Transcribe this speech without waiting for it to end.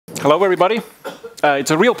Hello, everybody.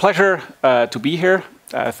 It's a real pleasure to be here.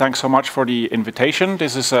 Thanks so much for the invitation.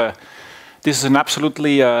 This is an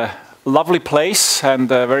absolutely lovely place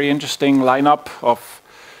and a very interesting lineup of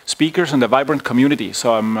speakers and a vibrant community.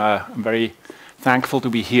 So I'm very thankful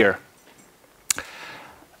to be here.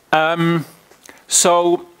 My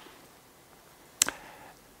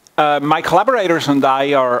collaborators and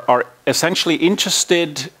I are essentially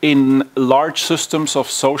interested in large systems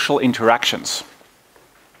of social interactions.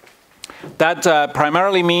 That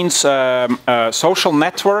primarily means social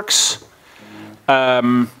networks.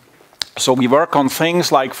 So we work on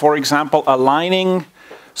things like, for example, aligning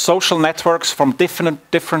social networks from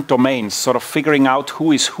different domains, sort of figuring out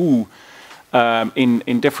who is who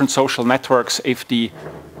in different social networks if the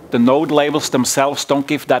node labels themselves don't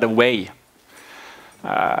give that away.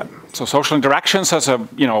 So social interactions as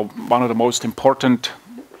one of the most important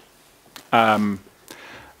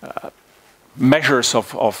measures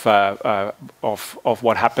of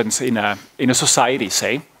what happens in a society,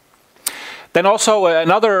 say. Then also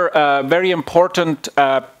another very important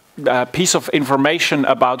piece of information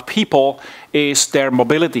about people is their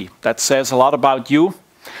mobility. That says a lot about you,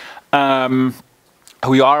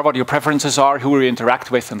 who you are, what your preferences are, who you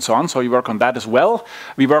interact with, and so on. So we work on that as well.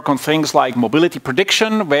 We work on things like mobility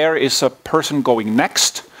prediction, where is a person going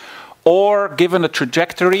next, or given a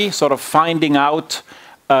trajectory, sort of finding out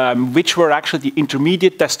which were actually the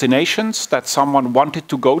intermediate destinations that someone wanted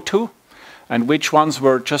to go to, and which ones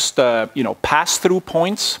were just pass-through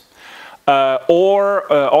points, or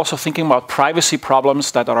also thinking about privacy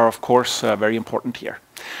problems that are, of course, very important here.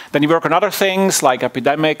 Then you work on other things like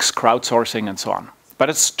epidemics, crowdsourcing, and so on. But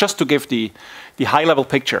it's just to give the high-level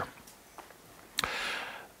picture.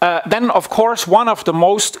 Then, of course, one of the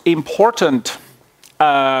most important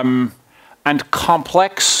and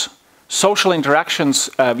complex social interactions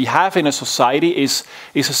we have in a society is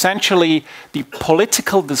essentially the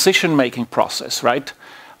political decision-making process, right?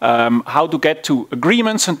 How to get to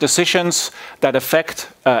agreements and decisions that affect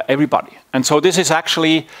everybody. And so this is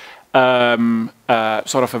actually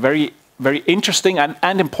sort of a very, very interesting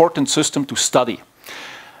and important system to study.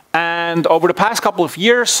 And over the past couple of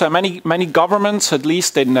years, many governments, at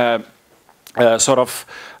least in sort of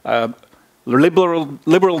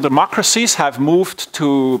liberal democracies, have moved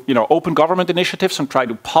to open government initiatives and try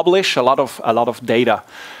to publish a lot of data.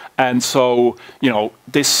 And so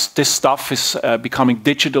this stuff is becoming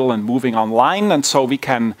digital and moving online, and so we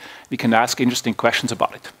can ask interesting questions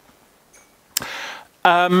about it.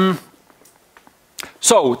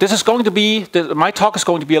 So this is going to be my talk is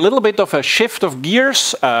going to be a little bit of a shift of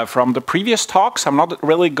gears from the previous talks. I'm not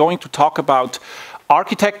really going to talk about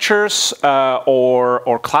architectures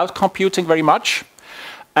or cloud computing very much.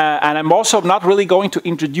 And I'm also not really going to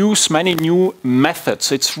introduce many new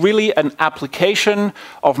methods. It's really an application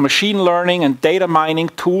of machine learning and data mining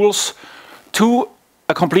tools to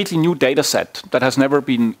a completely new data set that has never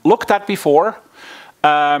been looked at before.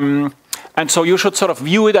 And so you should sort of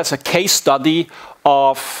view it as a case study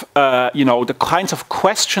of the kinds of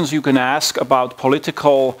questions you can ask about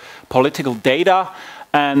political data,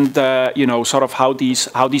 and sort of how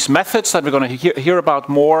these methods that we're going to hear about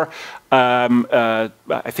more, I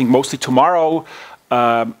think mostly tomorrow,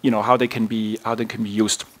 how they can be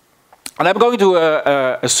used. And I'm going to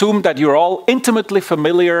assume that you're all intimately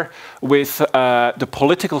familiar with the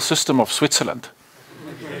political system of Switzerland.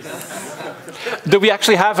 Do we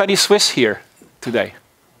actually have any Swiss here today?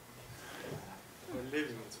 We're living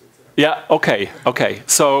in Switzerland. Yeah. Okay.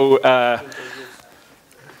 So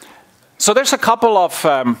there's a couple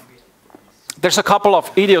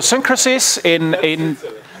of idiosyncrasies in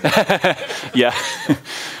yeah,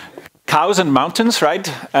 cows and mountains, right?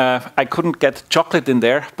 I couldn't get chocolate in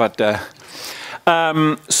there, but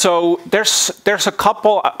so there's a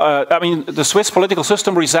couple. I mean, the Swiss political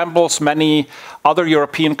system resembles many other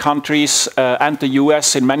European countries and the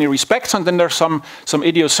US in many respects, and then there's some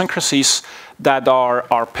idiosyncrasies that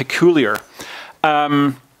are peculiar.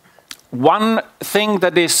 One thing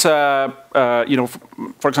that is, for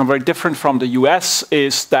example, very different from the US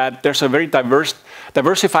is that there's a very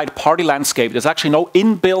diversified party landscape. There's actually no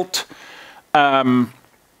inbuilt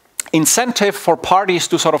incentive for parties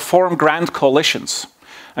to sort of form grand coalitions.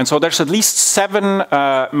 And so there's at least 7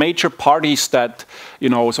 major parties that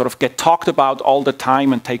sort of get talked about all the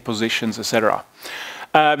time and take positions, etc.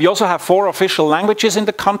 We also have 4 official languages in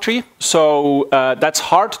the country, so that's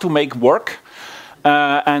hard to make work.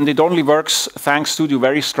 And it only works thanks to the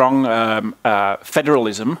very strong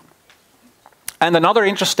federalism. And another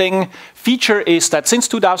interesting feature is that since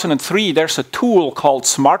 2003, there's a tool called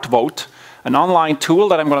Smart Vote an online tool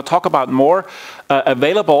that I'm going to talk about more,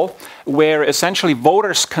 available, where essentially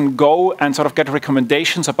voters can go and sort of get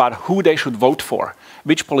recommendations about who they should vote for,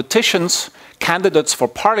 which politicians, candidates for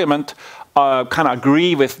parliament, kind of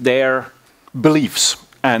agree with their beliefs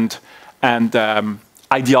and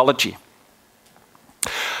ideology.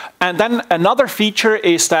 And then another feature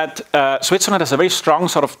is that Switzerland has a very strong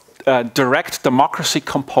sort of direct democracy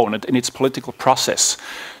component in its political process.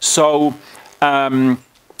 So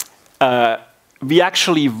we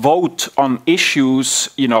actually vote on issues,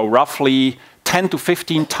 roughly 10 to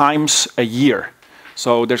 15 times a year.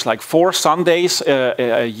 So there's like 4 Sundays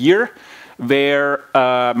a year where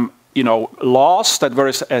laws that were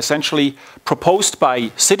essentially proposed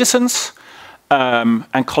by citizens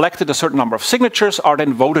and collected a certain number of signatures are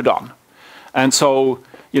then voted on. And so,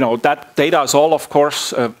 that data is all, of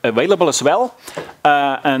course, available as well.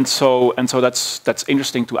 And so that's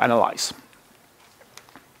interesting to analyze.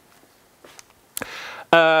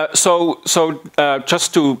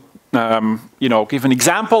 Just to give an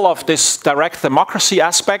example of this direct democracy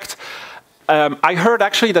aspect, I heard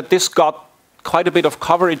actually that this got quite a bit of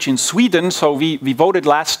coverage in Sweden. So we voted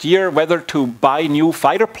last year whether to buy new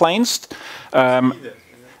fighter planes.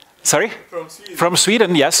 Sorry? From Sweden. From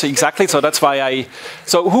Sweden, yes, exactly. So that's why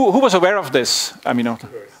So who was aware of this?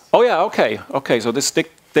 Oh yeah, okay. So this did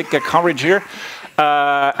get coverage here.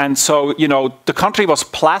 And so, the country was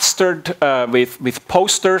plastered with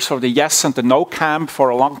posters for the yes and the no camp for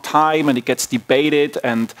a long time, and it gets debated,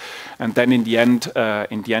 and then in the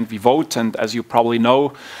end we vote. And as you probably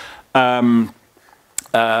know,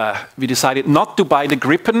 we decided not to buy the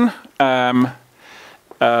Gripen,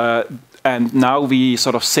 and now we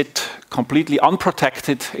sort of sit completely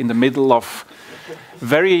unprotected in the middle of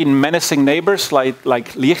very menacing neighbors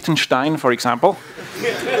like Liechtenstein, for example,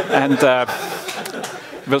 and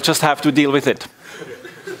we'll just have to deal with it.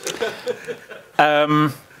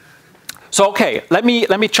 So okay, let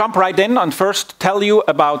me jump right in and first tell you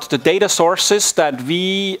about the data sources that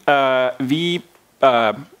we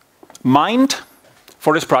mined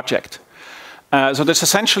for this project. So there's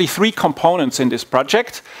essentially 3 components in this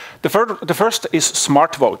project. The first is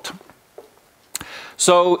Smart Vote.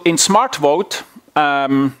 So in Smart Vote,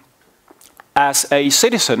 as a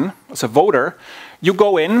citizen, as a voter, you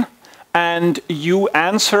go in and you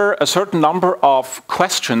answer a certain number of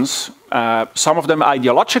questions, some of them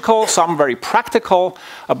ideological, some very practical,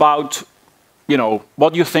 about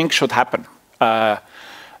what you think should happen.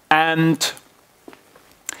 And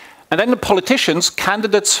then the politicians,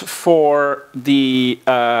 candidates for the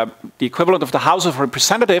equivalent of the House of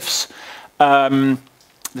Representatives,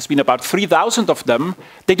 there's been about 3,000 of them,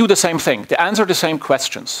 they do the same thing. They answer the same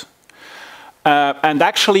questions. And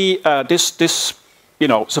actually,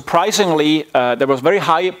 surprisingly, there was very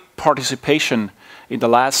high participation in the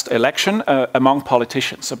last election among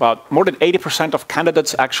politicians. About more than 80% of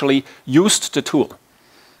candidates actually used the tool.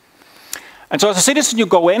 And so as a citizen, you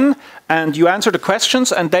go in and you answer the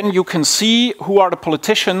questions, and then you can see who are the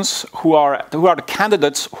politicians, who are the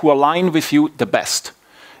candidates who align with you the best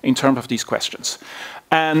in terms of these questions.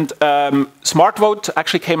 And Smart Vote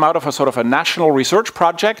actually came out of a sort of a national research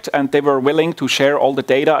project, and they were willing to share all the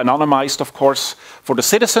data, anonymized, of course, for the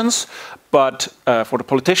citizens, but for the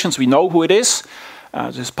politicians, we know who it is.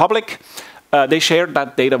 This is public. They shared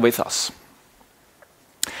that data with us.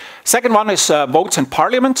 Second one is votes in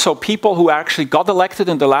parliament. So people who actually got elected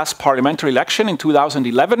in the last parliamentary election in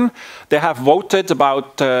 2011, they have voted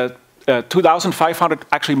about 2,500,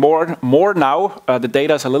 actually more now. The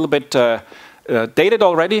data is a little bit dated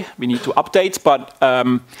already. We need to update, but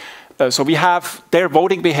so we have their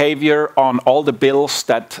voting behavior on all the bills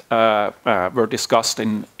that were discussed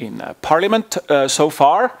in Parliament so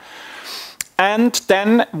far. And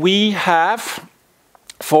then we have,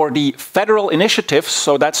 for the federal initiatives,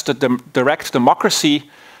 so that's the direct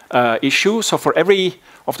democracy issue. So for every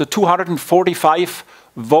of the 245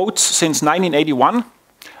 votes since 1981,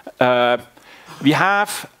 we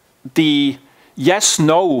have the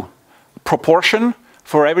yes-no proportion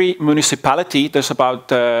for every municipality. There's about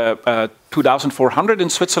 2,400 in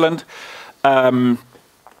Switzerland. We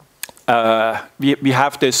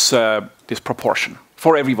have this proportion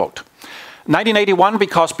for every vote. 1981,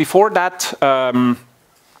 because before that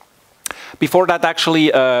actually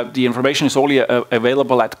the information is only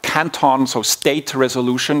available at canton, so state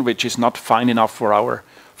resolution, which is not fine enough for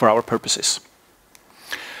our purposes.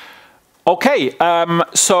 Okay,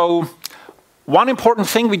 so one important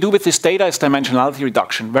thing we do with this data is dimensionality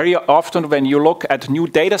reduction. Very often when you look at new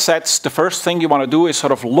data sets, the first thing you want to do is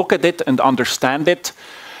sort of look at it and understand it.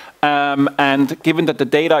 And given that the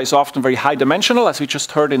data is often very high dimensional, as we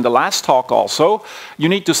just heard in the last talk also, you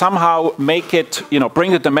need to somehow make it,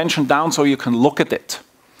 bring the dimension down so you can look at it.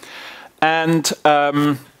 And,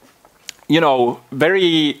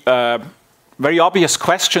 very obvious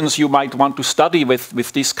questions you might want to study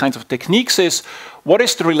with these kinds of techniques is, what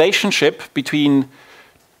is the relationship between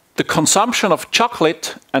the consumption of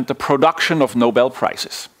chocolate and the production of Nobel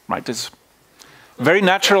Prizes? Right? This very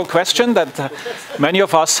natural question that many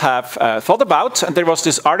of us have thought about. And there was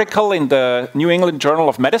this article in the New England Journal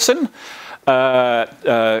of Medicine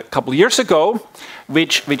a couple of years ago,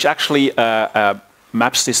 which actually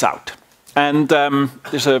maps this out. And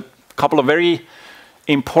there's a couple of very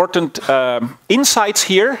important insights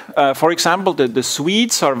here. For example, the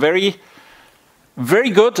Swedes are very, very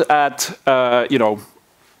good at,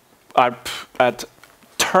 at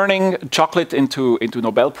turning chocolate into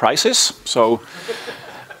Nobel Prizes. So,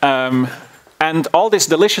 and all this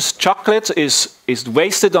delicious chocolate is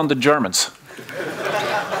wasted on the Germans.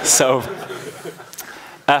 So,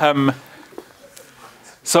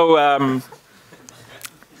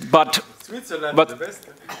 but Switzerland but is the best.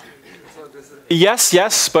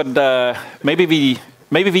 yes, but maybe we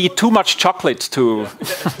eat too much chocolate to.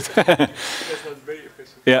 That's not very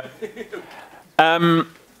efficient. Yeah.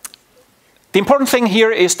 The important thing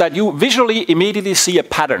here is that you visually immediately see a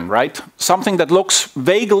pattern, right? Something that looks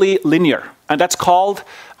vaguely linear, and that's called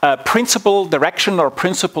a principal direction or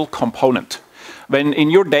principal component. When in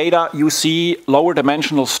your data you see lower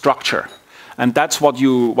dimensional structure, and that's what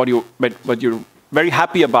you're very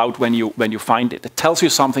happy about when you find it. It tells you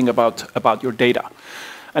something about your data,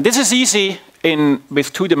 and this is easy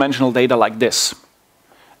with two-dimensional data like this.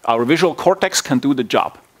 Our visual cortex can do the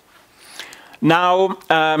job. Now,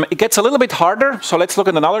 it gets a little bit harder, so let's look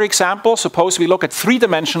at another example. Suppose we look at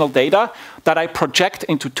three-dimensional data that I project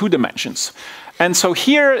into 2 dimensions. And so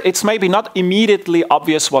here, it's maybe not immediately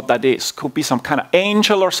obvious what that is. Could be some kind of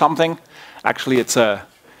angel or something. Actually, it's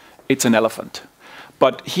an elephant.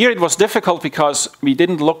 But here it was difficult because we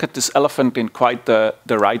didn't look at this elephant in quite the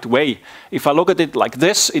right way. If I look at it like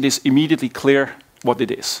this, it is immediately clear what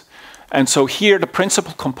it is. And so here, the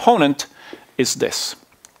principal component is this.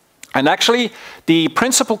 And actually, the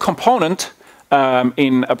principal component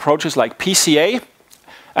in approaches like PCA,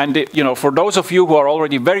 and for those of you who are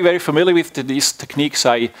already very, very familiar with these techniques,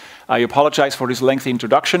 I apologize for this lengthy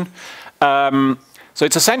introduction. So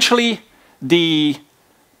it's essentially the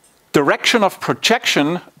direction of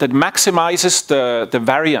projection that maximizes the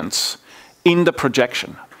variance in the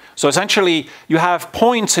projection. So essentially, you have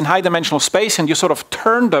points in high-dimensional space, and you sort of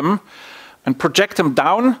turn them and project them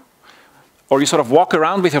down, or you sort of walk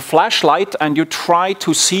around with your flashlight and you try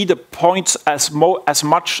to see the points as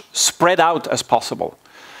much spread out as possible.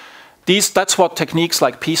 That's what techniques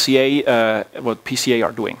like PCA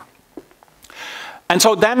are doing. And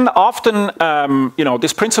so then often,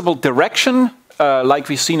 this principal direction, like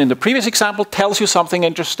we've seen in the previous example, tells you something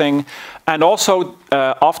interesting. And also,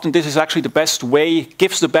 often this is actually the best way,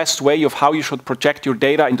 gives the best way of how you should project your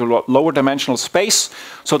data into lower dimensional space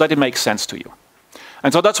so that it makes sense to you.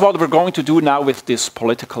 And so that's what we're going to do now with this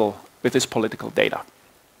political data.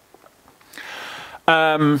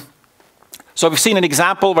 So we've seen an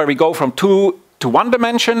example where we go from 2 to 1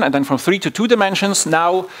 dimension and then from 3 to 2 dimensions.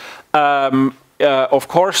 Now, of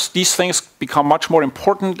course, these things become much more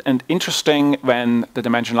important and interesting when the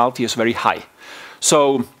dimensionality is very high.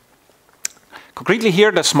 So concretely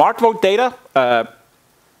here, the smart vote data,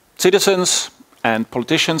 citizens and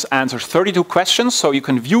politicians answer 32 questions. So you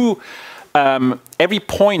can view every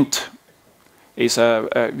point is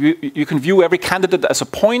you can view every candidate as a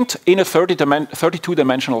point in a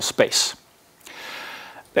 32-dimensional space.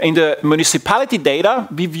 In the municipality data,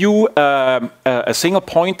 we view a single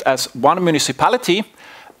point as one municipality,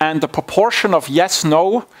 and the proportion of yes,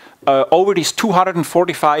 no over these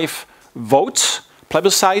 245 votes,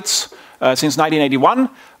 plebiscites since 1981,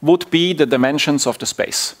 would be the dimensions of the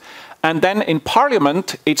space. And then in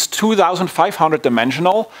parliament, it's 2,500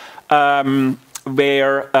 dimensional,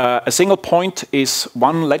 where a single point is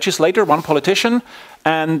one legislator, one politician,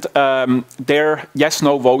 and their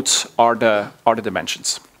yes-no votes are the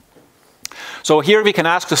dimensions. So here we can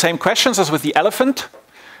ask the same questions as with the elephant,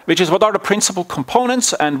 which is what are the principal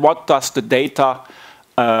components and what does the data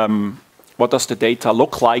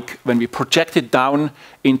look like when we project it down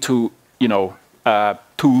into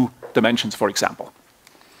 2 dimensions, for example.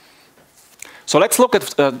 So let's look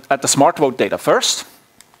at the smart vote data first.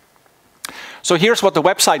 So here's what the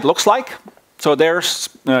website looks like. So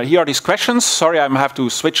here are these questions. Sorry, I have to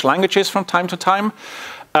switch languages from time to time.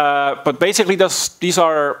 But basically, these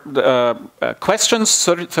are questions,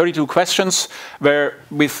 32 questions,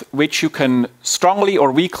 with which you can strongly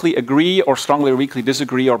or weakly agree, or strongly or weakly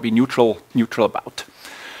disagree, or be neutral about.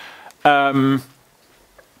 And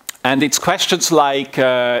it's questions like,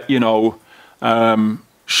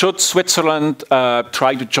 should Switzerland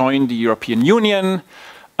try to join the European Union?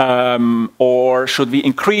 Or should we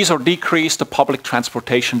increase or decrease the public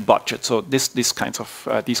transportation budget? So these kinds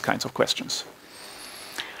of questions.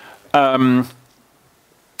 And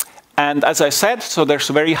as I said, so there's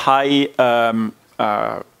a very high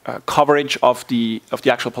coverage of the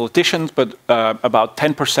actual politicians, but about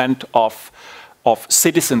 10% of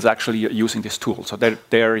citizens actually are using this tool. So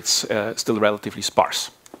there it's still relatively sparse.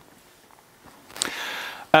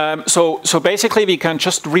 So basically, we can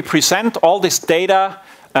just represent all this data.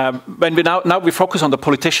 When we now we focus on the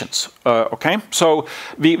politicians, okay? So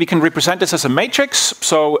we can represent this as a matrix.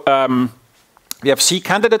 So we have C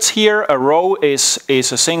candidates here. A row is a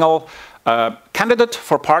single candidate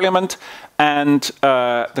for parliament, and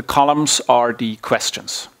the columns are the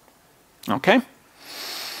questions, okay?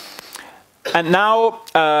 And now,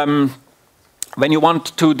 when you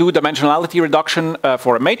want to do dimensionality reduction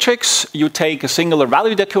for a matrix, you take a singular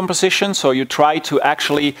value decomposition. So you try to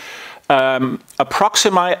actually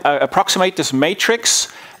approximate this matrix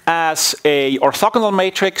as a orthogonal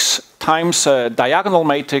matrix times a diagonal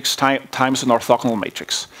matrix times an orthogonal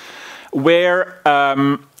matrix, where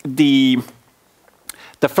the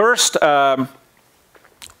first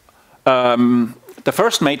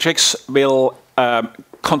matrix will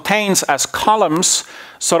contains as columns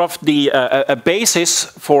sort of a basis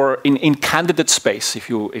for in candidate space, if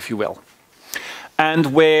you will, and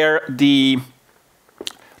where the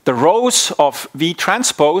rows of V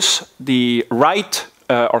transpose, the right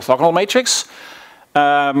orthogonal matrix,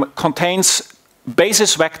 contains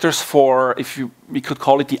basis vectors for, we could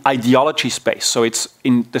call it the ideology space. So it's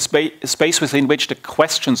in the space within which the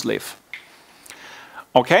questions live.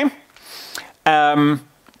 Okay.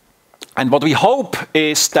 And what we hope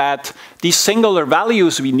is that these singular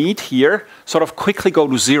values we need here sort of quickly go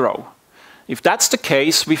to 0. If that's the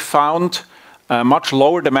case, we found a much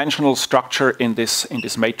lower dimensional structure in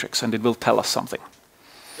this matrix, and it will tell us something.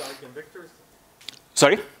 The eigenvectors?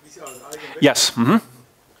 Sorry? These are the eigenvectors? Yes. Mm-hmm.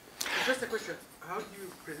 Just a question. How do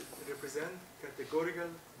you represent categorical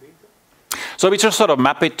data? So we just sort of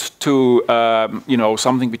map it to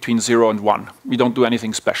something between 0 and 1. We don't do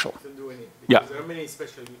anything special. Don't do any. Yeah. There are many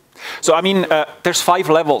special. So I mean, there's 5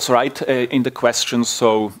 levels, right, in the questions.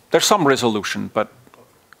 So there's some resolution, but.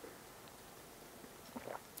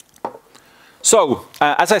 So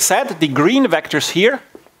as I said, the green vectors here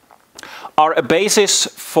are a basis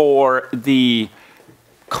for the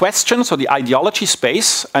question, so the ideology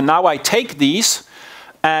space. And now I take these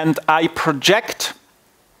and I project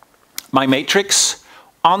my matrix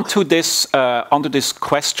onto this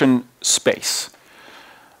question space.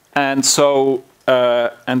 And so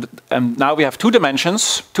and now we have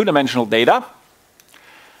two-dimensional data,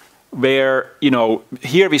 where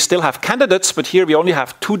here we still have candidates, but here we only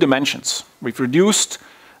have 2 dimensions. We've reduced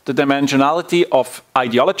the dimensionality of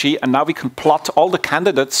ideology, and now we can plot all the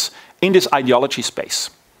candidates in this ideology space.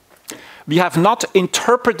 We have not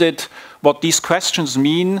interpreted what these questions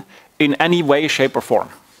mean in any way, shape, or form.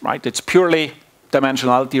 Right? It's purely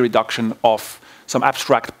dimensionality reduction of some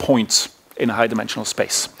abstract points in a high-dimensional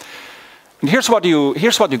space. And here's what you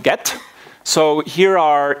get. So here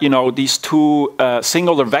are these 2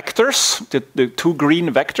 singular vectors, the 2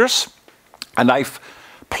 green vectors, and I've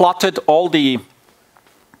plotted all the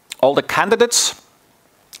candidates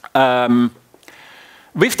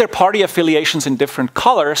with their party affiliations in different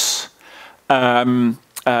colors in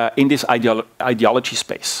this ideology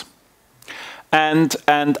space. And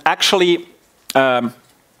actually,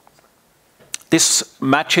 this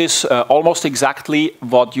matches almost exactly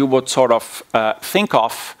what you would sort of think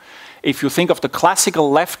of if you think of the classical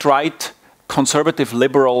left-right conservative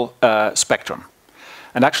liberal spectrum.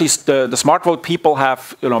 And actually, the smart vote people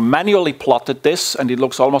have manually plotted this, and it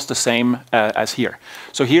looks almost the same as here.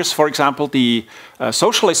 So here's, for example, the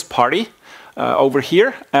Socialist Party over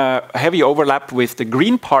here, heavy overlap with the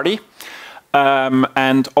Green Party,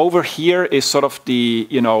 and over here is sort of the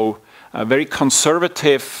very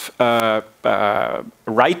conservative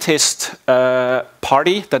rightist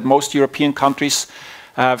party that most European countries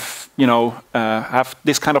have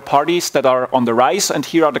this kind of parties that are on the rise, and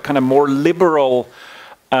here are the kind of more liberal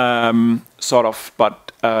sort of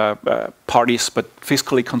parties, but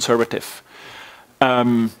fiscally conservative.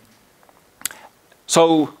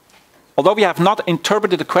 So, although we have not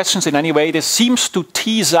interpreted the questions in any way, this seems to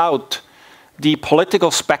tease out the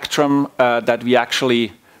political spectrum that we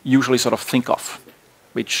actually usually sort of think of,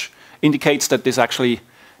 which indicates that this actually,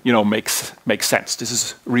 makes sense. This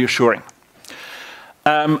is reassuring.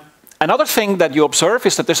 Another thing that you observe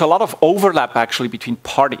is that there's a lot of overlap actually between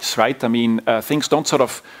parties, right? I mean, things don't sort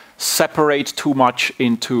of separate too much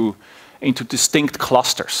into distinct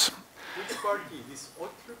clusters. Which party? This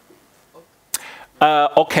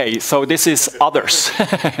Okay, so this is others.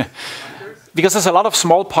 Because there's a lot of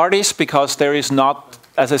small parties, because there is not,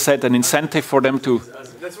 as I said, an incentive for them to...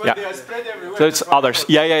 That's why they are spread everywhere. So it's others.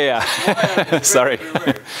 Yeah. Sorry.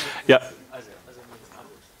 Yeah.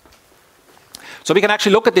 So we can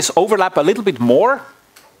actually look at this overlap a little bit more.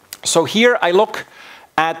 So here I look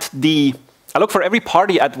for every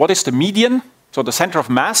party at what is the median, so the center of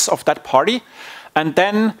mass of that party, and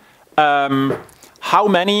then how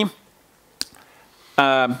many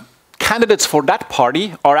candidates for that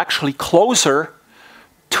party are actually closer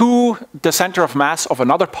to the center of mass of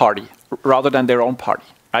another party rather than their own party.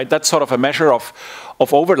 Right? That's sort of a measure of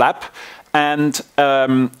overlap, and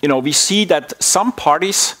we see that some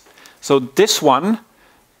parties. So this one,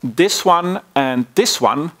 and this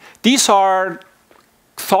one, these are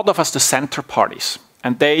thought of as the center parties.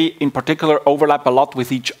 And they, in particular, overlap a lot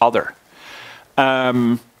with each other.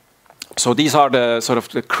 So these are the sort of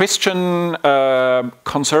the Christian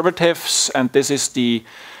conservatives, and this is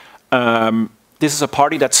a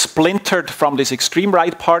party that splintered from this extreme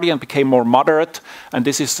right party and became more moderate. And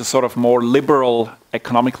this is the sort of more liberal,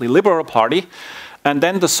 economically liberal party. And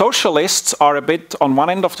then the socialists are a bit on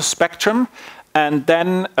one end of the spectrum, and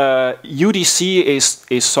then UDC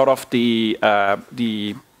is sort of the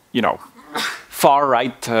far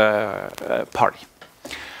right party.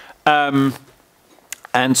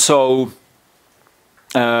 And so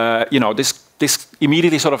this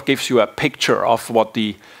immediately sort of gives you a picture of what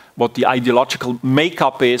the ideological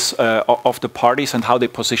makeup is of the parties and how they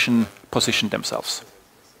position themselves.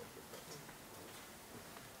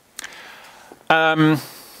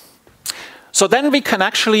 So then we can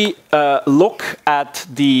actually look at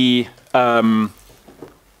the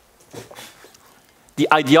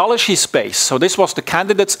ideology space. So this was the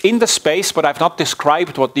candidates in the space, but I've not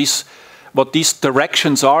described what these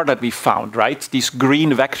directions are that we found, right? These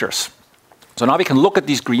green vectors. So now we can look at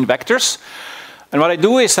these green vectors. And what I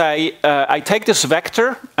do is I take this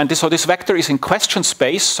vector, and this vector is in question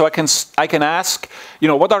space. So I can ask,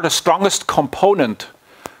 what are the strongest component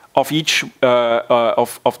of each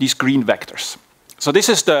of these green vectors. So this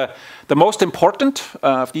is the most important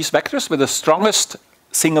of these vectors with the strongest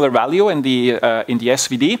singular value in the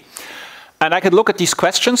SVD. And I could look at these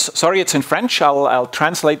questions. Sorry, it's in French. I'll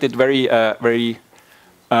translate it very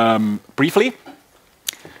briefly.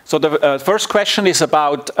 So the first question is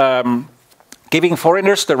about giving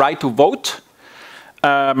foreigners the right to vote.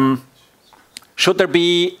 Should there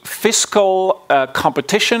be fiscal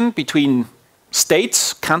competition between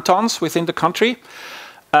states, cantons within the country?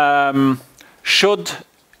 Should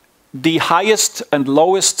the highest and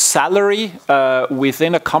lowest salary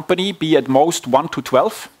within a company be at most 1 to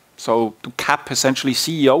 12? So to cap essentially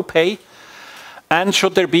CEO pay. And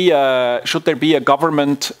should there be a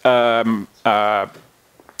government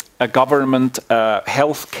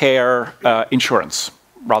healthcare insurance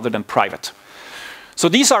rather than private? So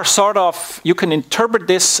these are sort of, you can interpret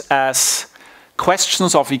this as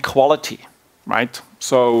questions of equality. Right?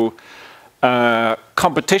 So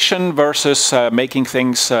competition versus making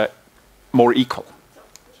things more equal.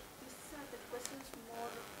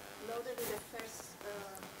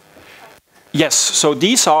 Yes, so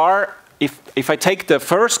these are, if I take the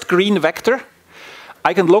first green vector,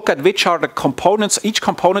 I can look at which are the components. Each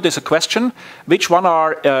component is a question. Which one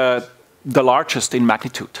are the largest in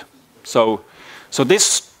magnitude? So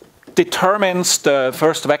this determines the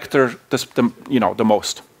first vector the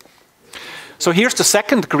most. So here's the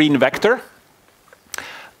second green vector.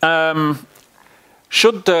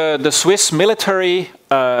 Should the Swiss military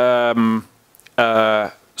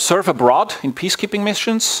serve abroad in peacekeeping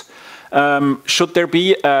missions? Should there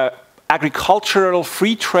be an agricultural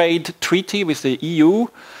free trade treaty with the EU?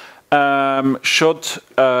 Should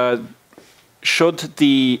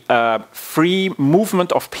the free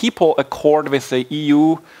movement of people accord with the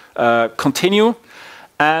EU continue?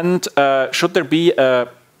 And should there be a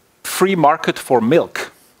free market for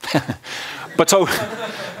milk? But so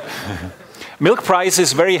milk price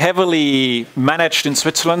is very heavily managed in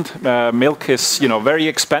Switzerland. Milk is, very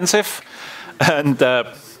expensive, and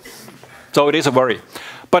so it is a worry.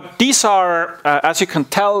 But these are, as you can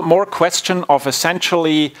tell, more question of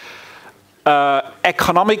essentially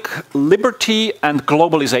economic liberty and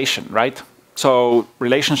globalization, right? So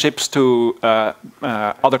relationships to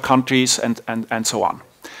other countries and so on.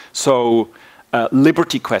 So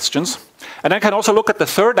liberty questions. And I can also look at the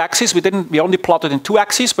third axis. We only plotted in 2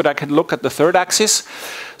 axes, but I can look at the third axis.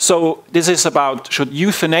 So this is about, should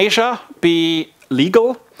euthanasia be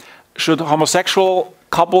legal? Should homosexual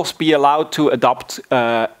couples be allowed to adopt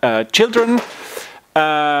children?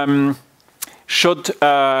 Should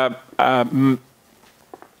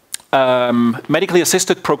medically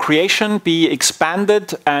assisted procreation be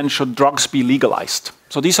expanded, and should drugs be legalized?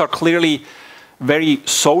 So these are clearly very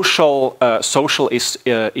social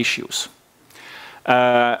issues.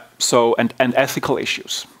 And ethical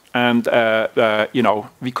issues, and you know,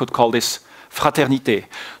 we could call this fraternité.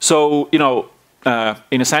 So you know,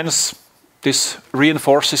 in a sense, this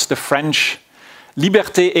reinforces the French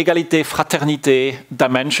liberté, égalité, fraternité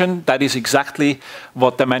dimension. That is exactly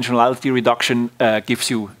what dimensionality reduction gives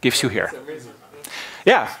you here.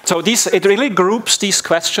 Yeah. So it really groups these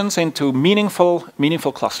questions into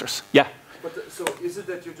meaningful clusters. Yeah. So is it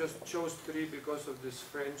that you just chose 3 because of this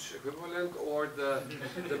French equivalent, or the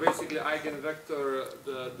basically eigenvector,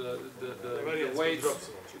 the weights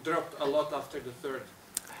dropped a lot after the third?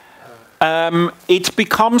 It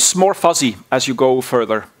becomes more fuzzy as you go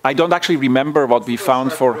further. I don't actually remember what we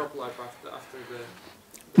found for.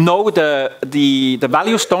 No, the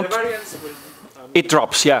values don't. It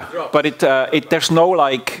drops, yeah, but there's no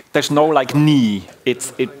like knee.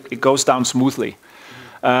 It goes down smoothly.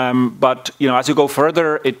 But you know, as you go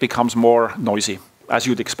further, it becomes more noisy, as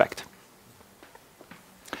you'd expect.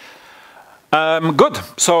 Good.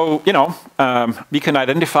 So you know, we can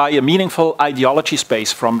identify a meaningful ideology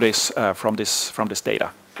space from this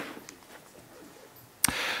data.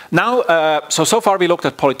 Now, so far we looked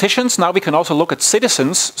at politicians. Now we can also look at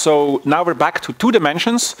citizens. So now we're back to 2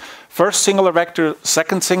 dimensions: first singular vector,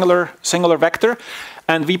 second singular vector.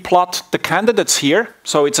 And we plot the candidates here.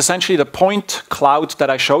 So it's essentially the point cloud that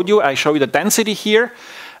I showed you. I show you the density here.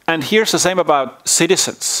 And here's the same about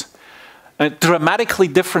citizens. A dramatically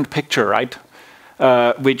different picture, right?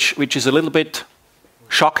 Which is a little bit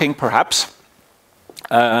shocking, perhaps.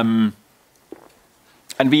 And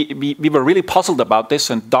we were really puzzled about this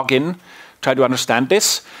and dug in, tried to understand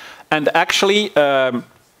this. And actually,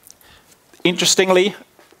 interestingly,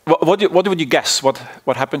 what would you guess? What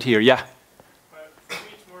happened here? Yeah.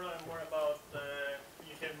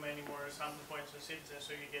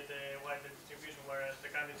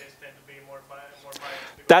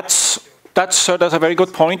 That's a very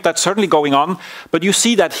good point. That's certainly going on. But you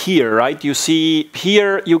see that here, right? You see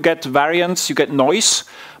here you get variance, you get noise.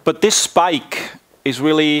 But this spike is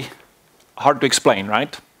really hard to explain,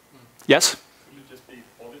 right? Yes? Could it just be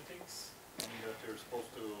politics? I mean, that you're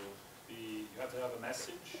supposed to be, you have to have a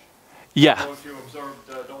message? Yeah. So if you observed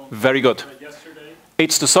very good. Yesterday?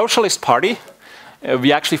 It's the Socialist Party.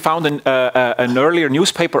 We actually found an earlier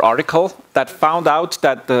newspaper article that found out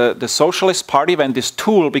that the Socialist Party, when this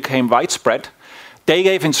tool became widespread, they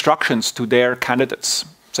gave instructions to their candidates.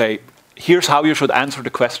 Say, here's how you should answer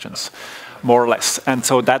the questions, more or less. And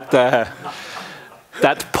so that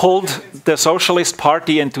that pulled the Socialist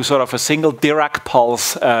Party into sort of a single Dirac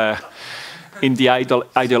pulse in the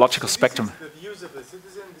ideological spectrum. This is the views of the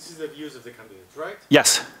citizen, this is the views of the candidate, right?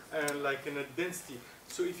 Yes. And like in a density.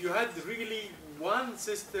 So if you had really one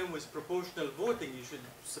system with proportional voting, you should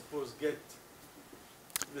suppose get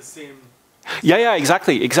the same. Yeah,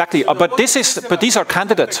 exactly. So but these are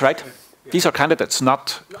candidates, right? Yeah. These are candidates,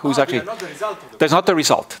 not who's actually. Not the result of That's not the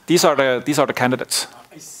result. These are the candidates.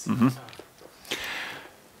 I see. Mm-hmm.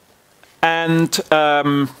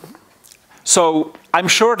 And so I'm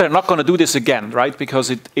sure they're not going to do this again, right? Because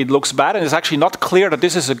it looks bad, and it's actually not clear that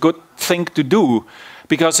this is a good thing to do.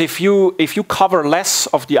 Because if you cover less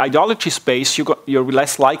of the ideology space, you're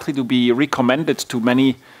less likely to be recommended to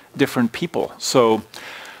many different people. So,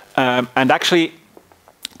 and actually,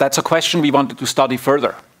 that's a question we wanted to study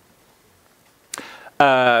further.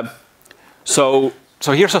 So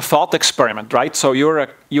here's a thought experiment, right? So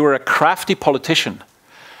you're a crafty politician,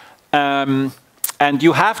 and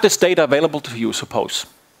you have this data available to you, suppose.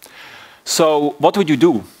 So what would you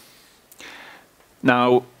do?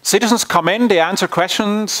 Now, citizens come in, they answer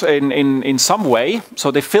questions in some way,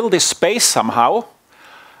 so they fill this space somehow.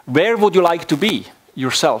 Where would you like to be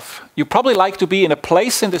yourself? You probably like to be in a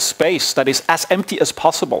place in this space that is as empty as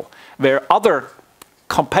possible, where other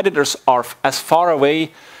competitors are as far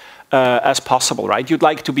away as possible, right? You'd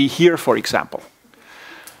like to be here, for example.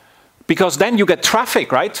 Because then you get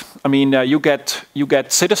traffic, right? I mean, you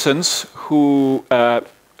get citizens who,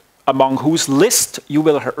 among whose list you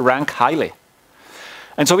will rank highly.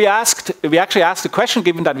 And so we actually asked the question,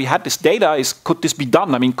 given that we had this data, is could this be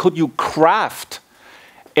done? I mean, could you craft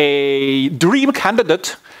a dream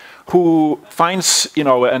candidate who finds, you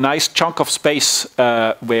know, a nice chunk of space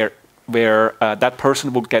where that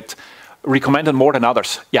person would get recommended more than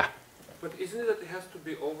others. Yeah. But isn't it that it has to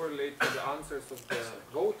be overlaid to the answers of the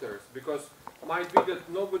voters? Because might be that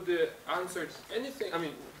nobody answered anything. I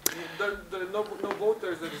mean, there are no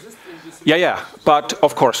voters that exist in this. Yeah, but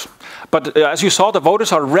of course. But as you saw, the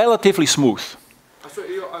voters are relatively smooth. So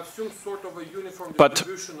you assume sort of a uniform But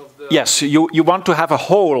distribution of the... yes, you want to have a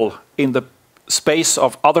hole in the space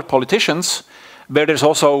of other politicians where there's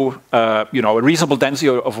also, you know, a reasonable density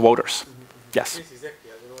of voters. Yes. Yes,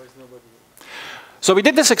 exactly. Otherwise, nobody. So we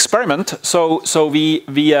did this experiment. So we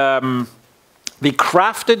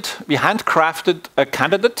handcrafted a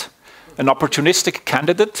candidate, an opportunistic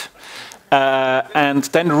candidate, and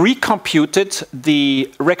then recomputed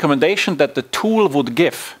the recommendation that the tool would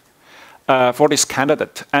give for this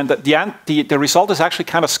candidate. And at the end, the result is actually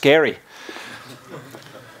kind of scary.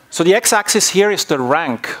 So the x-axis here is the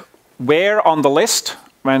rank, where on the list,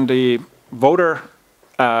 when the voter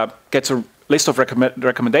gets a list of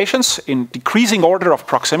recommendations in decreasing order of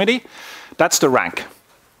proximity, that's the rank.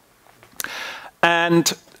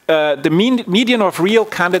 And the median of real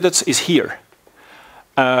candidates is here.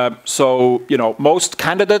 So, you know, most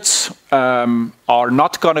candidates are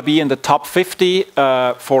not going to be in the top 50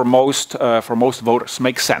 for most voters.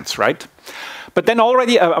 Makes sense, right? But then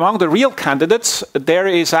already among the real candidates, there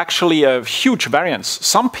is actually a huge variance.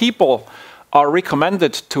 Some people are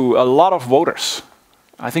recommended to a lot of voters.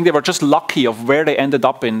 I think they were just lucky of where they ended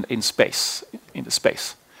up in the space.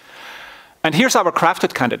 And here's our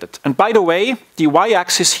crafted candidate. And by the way, the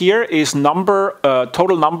y-axis here is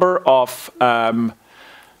total number of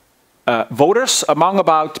voters among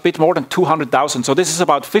about a bit more than 200,000. So this is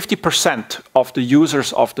about 50% of the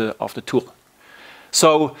users of the tool.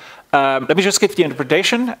 So let me just give the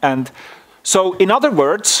interpretation. And so in other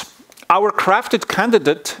words, our crafted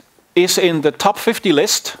candidate is in the top 50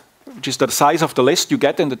 list, which is the size of the list you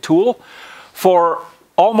get in the tool, for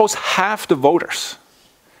almost half the voters.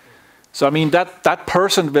 So I mean that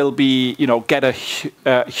person will be, you know, get a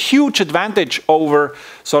huge advantage over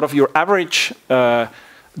sort of your average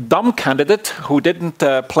dumb candidate who didn't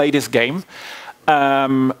play this game,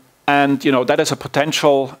 and you know that is a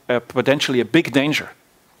potentially a big danger.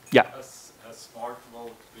 Yeah. Has smart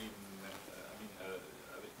vote been?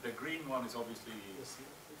 The green one is obviously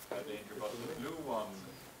a danger, but the blue one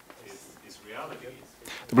is reality.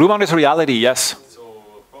 The blue one is reality. Yes. So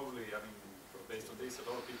probably, I mean, based on this, a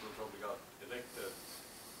lot of people probably got elected.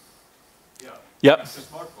 Yeah. Yeah. It's a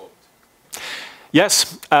smart vote.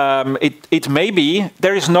 Yes, it may be.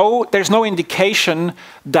 There's no indication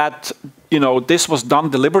that, you know, this was done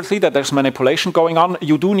deliberately, that there's manipulation going on.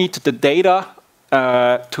 You do need the data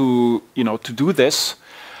to do this,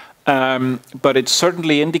 but it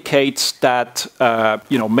certainly indicates that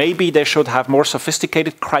you know, maybe they should have more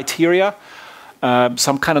sophisticated criteria,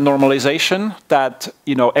 some kind of normalization that,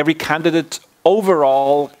 you know, every candidate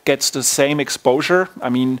overall gets the same exposure. I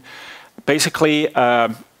mean, basically.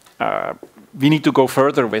 We need to go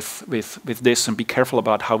further with this and be careful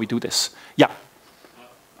about how we do this. Yeah?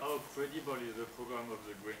 How credible is the program of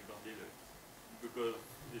the green candidate? Because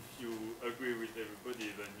if you agree with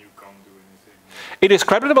everybody, then you can't do anything. It is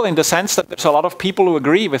credible in the sense that there's a lot of people who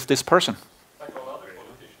agree with this person. Like all other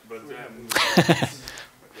politicians. But then,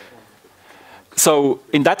 So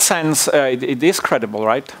in that sense, it is credible,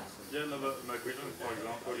 right? yeah, no, but my question, for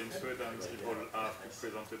example, in Sweden, people have to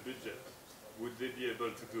present a budget. Would they be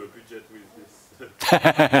able to do a budget with this?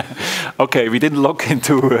 Okay, we didn't look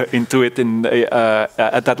into it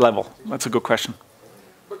at that level. That's a good question.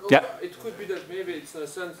 But Yeah. it could be that maybe it's in a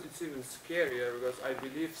sense it's even scarier because I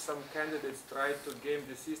believe some candidates try to game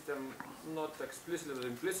the system not explicitly but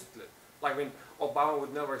implicitly. Like, I mean, Obama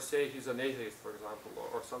would never say he's an atheist, for example,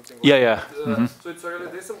 or something like Yeah. that. So it's really,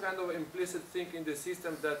 there's some kind of implicit thing in the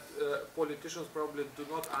system that politicians probably do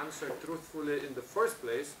not answer truthfully in the first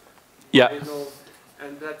place. Yeah. You know,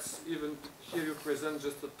 and that's even here you present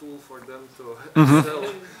just a tool for them to sell.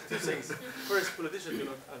 Two things. First, politicians do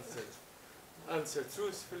not answer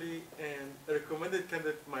truthfully, and a recommended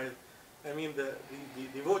candidate might. I mean,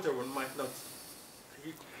 the voter one might not.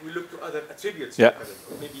 We look to other attributes. Yeah. Of the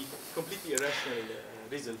candidate, or maybe completely irrational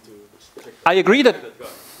reason to check. I agree that.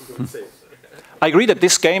 I I agree that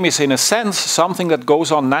this game is, in a sense, something that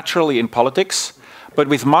goes on naturally in politics, but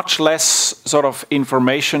with much less sort of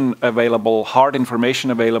information available, hard information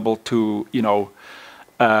available to, you know.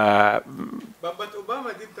 But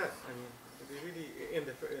Obama did that. I mean, they really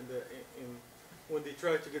when they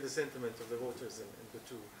tried to get the sentiment of the voters in the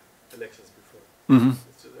two elections before. Mm-hmm.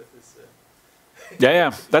 So that is.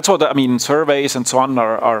 Yeah. That's what I mean. Surveys and so on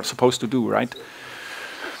are supposed to do, right?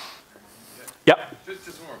 Yeah.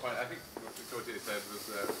 Just one more point. I think what Gautier said was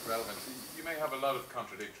relevant. You may have a lot of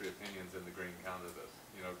contradictory opinions in the Green candidate,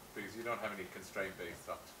 you know, because you don't have any constraint-based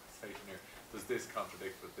optimization here. Does this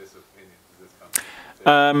contradict with this opinion? Does this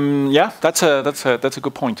contradict? Yeah, that's a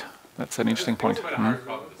good point. That's an interesting point. It's quite a hard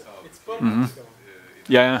problem to solve. It's politics.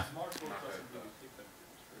 Yeah.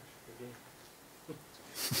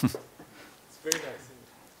 It's very nice.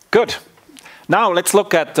 Good. Now let's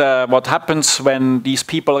look at what happens when these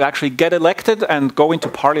people actually get elected and go into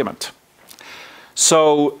parliament.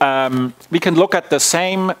 So we can look at the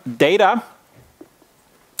same data.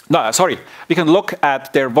 No, sorry. We can look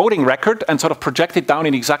at their voting record and sort of project it down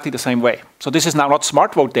in exactly the same way. So this is now not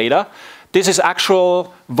smart vote data. This is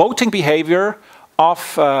actual voting behavior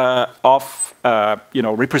of you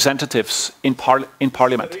know, representatives in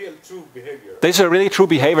parliament. Real true behavior. This is a really true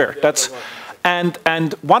behavior. That's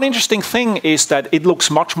and one interesting thing is that it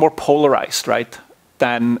looks much more polarized, right,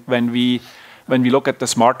 than when we look at the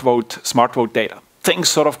smart vote data. Things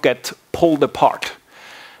sort of get pulled apart.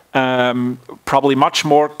 Probably much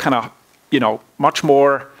more kind of, you know, much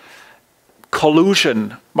more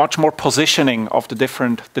collusion, much more positioning of the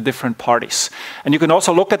different parties. And you can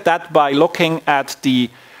also look at that by looking at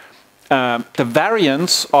the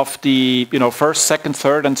variance of the, you know, first, second,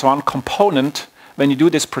 third, and so on component when you do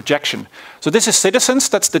this projection. So this is citizens.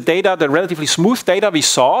 That's the data, the relatively smooth data we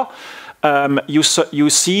saw. You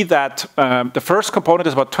see that the first component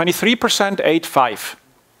is about 23%, 8.5.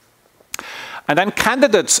 And then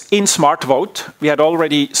candidates in smart vote, we had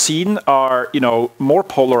already seen, are, you know, more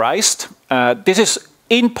polarized. This is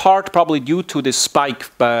in part probably due to this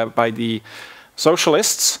spike by the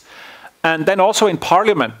socialists. And then also in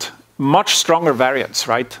parliament, much stronger variance,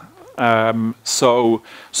 right? So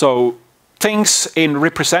things in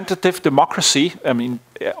representative democracy, I mean,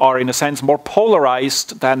 are in a sense more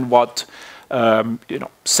polarized than what you know,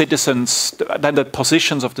 citizens, than the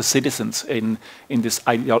positions of the citizens in this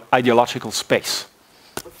ideological space.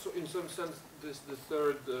 But so in some sense, the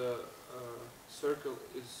third circle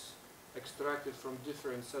is extracted from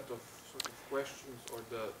different set of sort of questions, or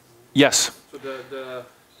the yes. So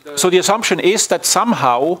So the assumption is that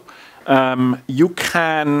somehow you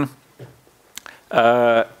can.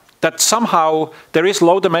 That somehow there is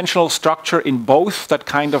low-dimensional structure in both that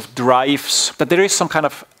kind of drives, that there is some kind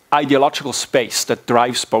of ideological space that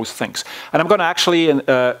drives both things. And I'm going to actually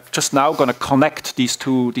just now going to connect these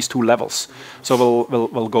two levels. So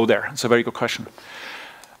we'll go there. It's a very good question.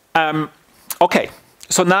 Okay.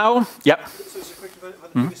 So now, yeah. So just quickly,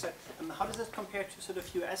 what you said. How does it compare to sort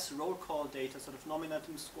of US roll call data, sort of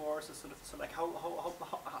nominatum scores, or sort of so like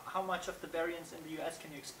how much of the variance in the US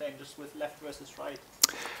can you explain just with left versus right?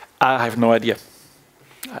 I have no idea.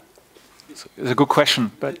 It's a good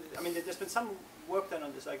question, but I mean, there's been some work done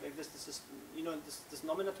on this, like this is, you know, this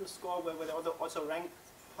nominatum score where they also rank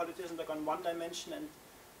politicians like on one dimension, and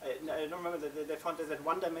I don't remember that they found that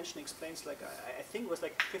one dimension explains like I think it was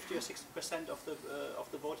like 50 or 60% of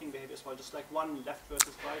the voting behavior as well, just like one left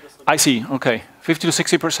versus right. Or something. I see. Okay, 50 to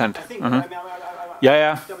 60%. I think.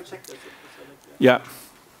 Yeah. Double check that. Yeah.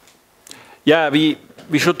 Yeah. We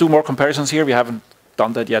should do more comparisons here. We haven't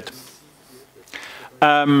done that yet.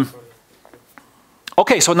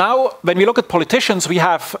 Okay, so now when we look at politicians, we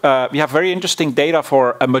have very interesting data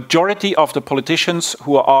for a majority of the politicians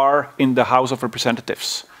who are in the House of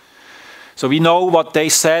Representatives. So we know what they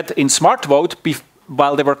said in Smart Vote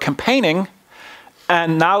while they were campaigning,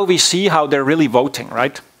 and now we see how they're really voting,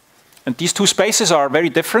 right? And these two spaces are very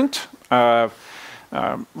different.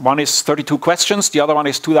 One is 32 questions, the other one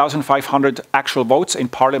is 2,500 actual votes in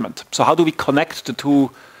Parliament. So how do we connect the two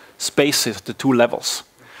spaces, the two levels?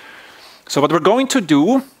 So what we're going to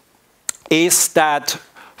do is that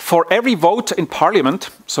for every vote in Parliament,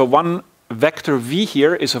 so one vector V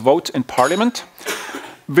here is a vote in Parliament,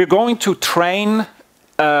 we're going to train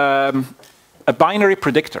a binary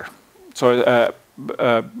predictor, so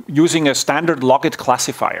using a standard logit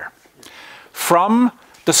classifier from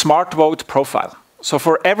the smart vote profile. So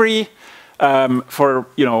for every, for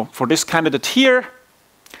this candidate here,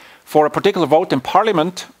 for a particular vote in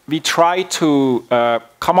Parliament, we try to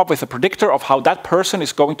come up with a predictor of how that person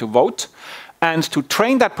is going to vote. And to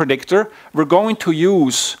train that predictor, we're going to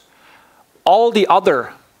use all the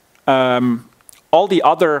other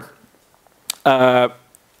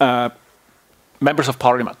members of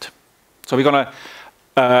Parliament. So we're going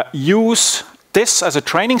to use this as a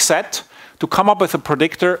training set to come up with a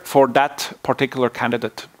predictor for that particular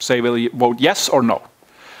candidate. Say, will you vote yes or no?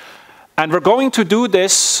 And we're going to do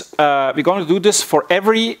this. For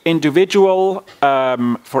every individual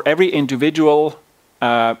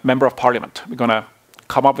member of Parliament. We're going to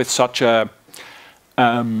come up with such a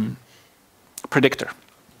predictor.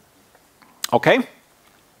 Okay?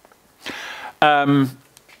 And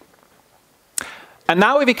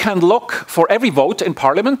now we can look for every vote in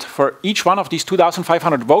Parliament, for each one of these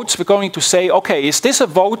 2,500 votes, we're going to say, okay, is this a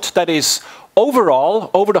vote that is overall,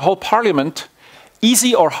 over the whole Parliament,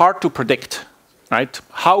 easy or hard to predict, right?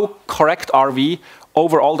 How correct are we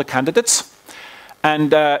over all the candidates?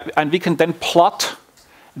 And we can then plot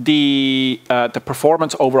the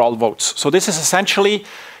performance over all votes. So this is essentially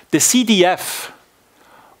the CDF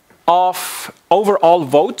of overall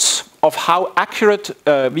votes, of how accurate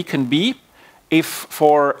we can be if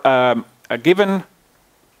for a given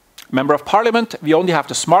member of parliament we only have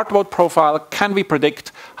the smart vote profile. Can we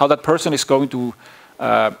predict how that person is going to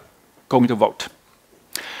vote?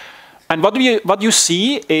 And what you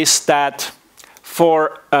see is that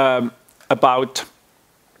for about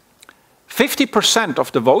 50%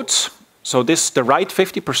 of the votes, so the right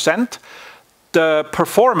 50%, the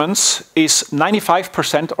performance is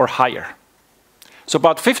 95% or higher. So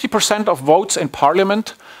about 50% of votes in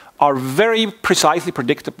parliament are very precisely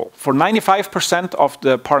predictable. For 95% of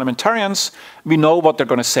the parliamentarians, we know what they're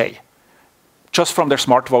going to say, just from their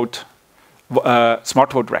smart vote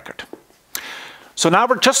record. So now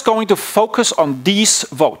we're just going to focus on these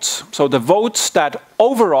votes. So the votes that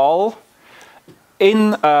overall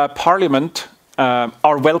in Parliament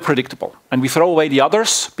are well predictable. And we throw away the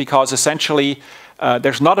others because essentially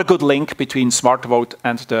there's not a good link between smart vote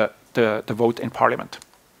and the vote in Parliament.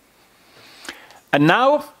 And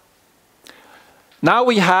now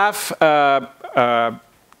we have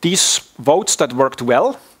these votes that worked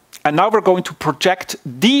well. And now we're going to project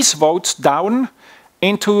these votes down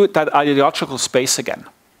into that ideological space again.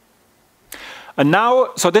 And now,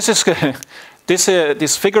 so this is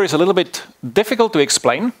this figure is a little bit difficult to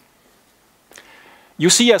explain. You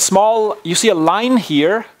see a line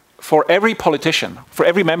here for every politician, for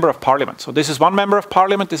every member of parliament. So this is one member of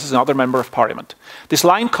parliament, this is another member of parliament. This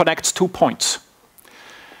line connects 2 points.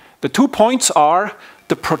 The 2 points are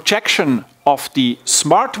the projection of the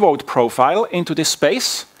smart vote profile into this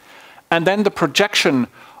space, and then the projection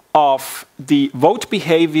of the vote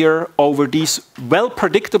behavior over these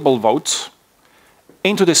well-predictable votes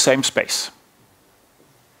into the same space.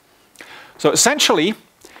 So essentially,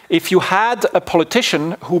 if you had a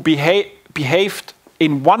politician who behaved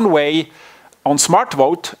in one way on smart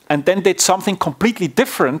vote and then did something completely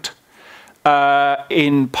different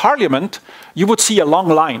in parliament, you would see a long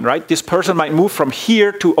line, right? This person might move from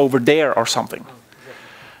here to over there or something.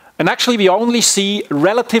 And actually, we only see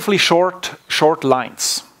relatively short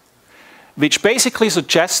lines, which basically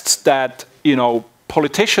suggests that, you know,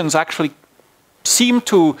 politicians actually seem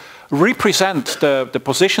to represent the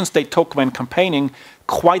positions they took when campaigning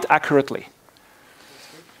quite accurately.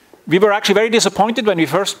 We were actually very disappointed when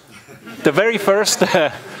the very first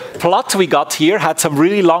plot we got here had some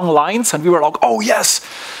really long lines, and we were like, oh yes,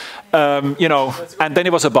 you know, and then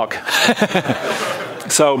it was a bug.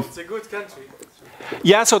 So it's a good country.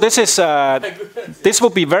 Yeah, so this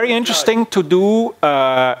would be very interesting to do,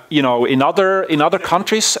 you know, in other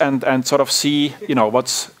countries and sort of see, you know,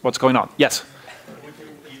 what's going on. Yes. Would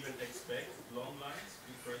you even expect long lines?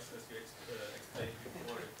 Because as you explained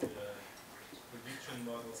before, the prediction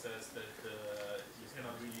model says that you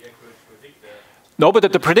cannot really accurately predict that. No,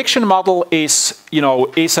 but the prediction model is, you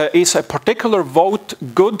know, is a particular vote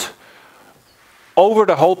good over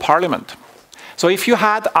the whole parliament. So if you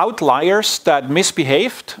had outliers that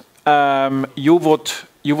misbehaved, you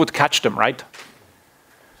would catch them, right?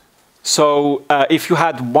 So if you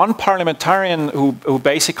had one parliamentarian who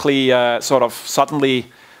basically sort of suddenly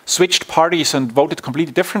switched parties and voted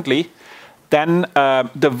completely differently, then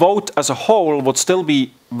the vote as a whole would still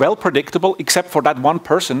be well predictable, except for that one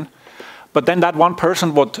person. But then that one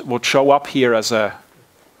person would show up here as a...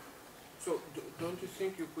 So don't you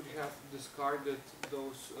think you could have discarded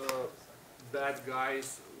those bad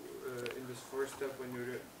guys in this first step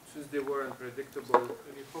since they were unpredictable?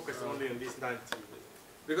 When you focus only on these 90.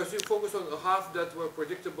 Because you focus on half that were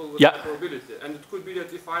predictable with Yeah. probability. And it could be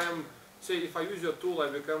that if I use your tool, I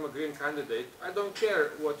become a green candidate. I don't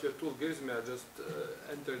care what your tool gives me. I just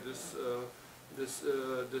enter this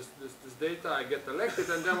data, I get elected,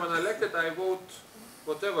 and then when I elected, I vote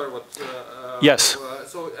whatever. Yes.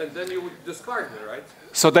 And then you would discard me, right?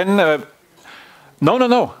 So then,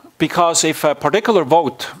 no. Because if a particular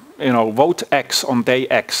vote, you know, vote X on day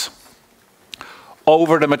X,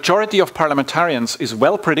 over the majority of parliamentarians is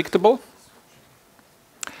well predictable,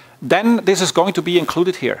 then this is going to be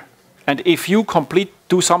included here. And if you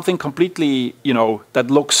do something completely, you know,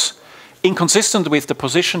 that looks inconsistent with the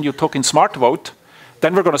position you took in smart vote,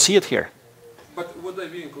 then we're going to see it here. But would they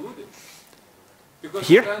be included? Because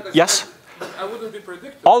Here? Yes. I wouldn't be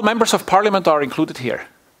predictable. All members of parliament are included here.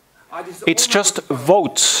 It's just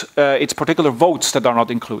votes, it's particular votes that are not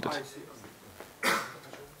included. I see.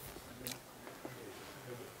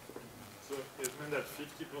 So it means that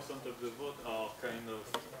 50% of the vote are kind of,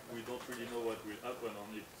 we don't really know what will happen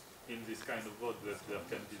on it in this kind of vote, that there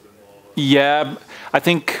can be the more... Yeah, I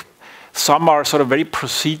think some are sort of very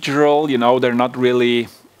procedural, you know, they're not really,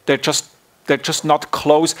 they're just not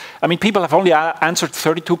close. I mean, people have only answered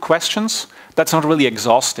 32 questions. That's not really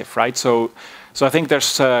exhaustive, right? So I think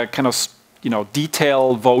there's kind of, you know,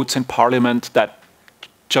 detailed votes in parliament that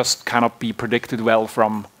just cannot be predicted well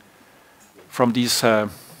from these.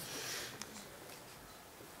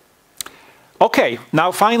 Okay,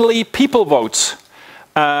 now finally, people votes.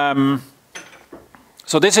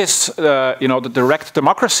 So this is, you know, the direct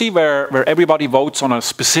democracy where everybody votes on a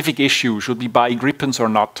specific issue, should be by grippins or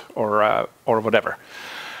not, or whatever.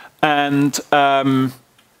 And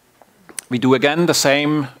we do again the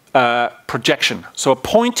same projection. So a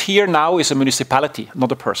point here now is a municipality,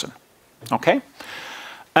 not a person. Okay?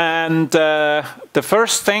 And the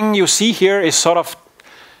first thing you see here is sort of,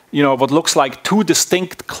 you know, what looks like two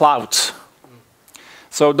distinct clouds.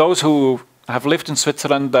 So those who have lived in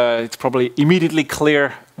Switzerland, it's probably immediately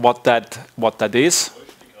clear what that is.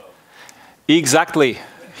 Exactly.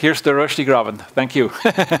 Here's the Röstigraben. Thank you.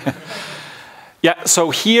 Yeah. So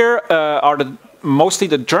here are mostly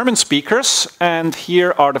the German speakers, and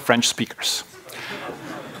here are the French speakers.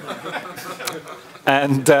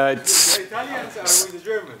 And it's, The Italians are with the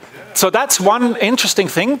Germans. Yeah. so that's one interesting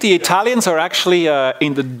thing. The Italians are actually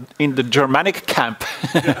in the Germanic camp.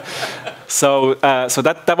 So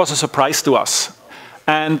that was a surprise to us.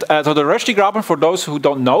 And so the Röstigraben, for those who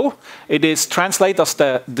don't know, it is translated as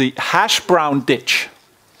the hash brown ditch.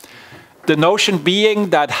 The notion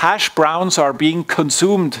being that hash browns are being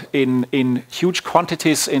consumed in huge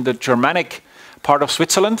quantities in the Germanic part of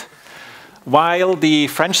Switzerland, while the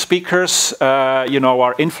French speakers, you know,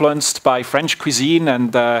 are influenced by French cuisine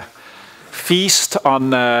and feast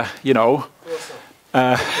on, you know,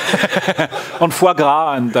 on foie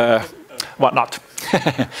gras and whatnot.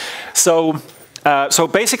 So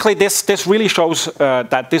basically, this really shows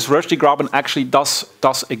that this Röstigraben actually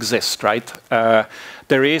does exist, right?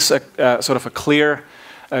 There is a sort of a clear,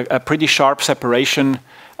 a pretty sharp separation.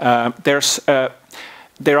 There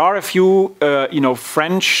are a few, you know,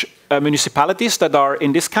 French municipalities that are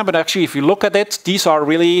in this camp, but actually, if you look at it, these are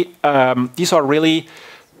really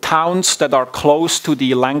towns that are close to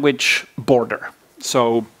the language border.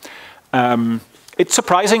 So it's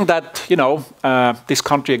surprising that, you know, this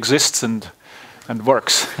country exists and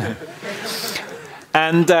works.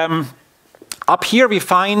 And up here we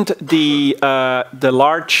find the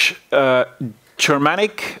large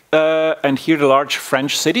Germanic and here the large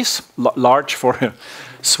French cities, large for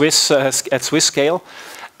Swiss at Swiss scale,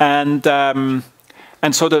 and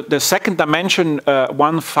so the second dimension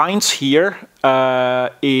one finds here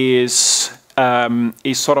is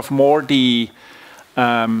sort of more the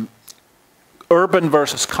urban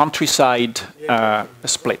versus countryside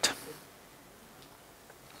split.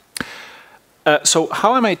 So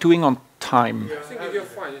how am I doing on time? I think you're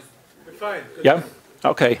fine. We're fine. Yeah?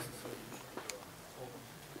 Okay.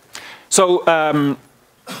 So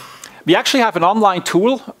we actually have an online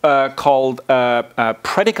tool called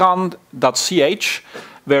predigon.ch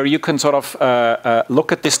where you can sort of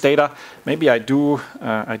look at this data. Maybe I'm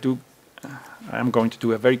going to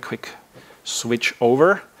do a very quick switch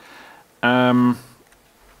over.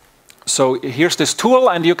 So here's this tool,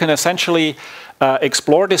 and you can essentially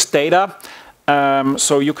explore this data.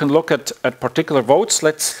 So you can look at particular votes.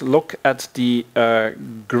 Let's look at the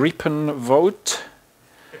Gripen vote.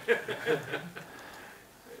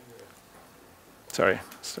 Sorry,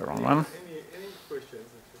 it's the wrong one. Any questions?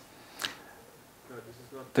 No,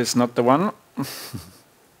 this is not the one.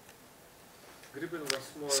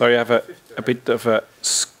 Sorry, I have a bit of a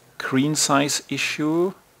screen size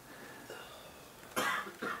issue.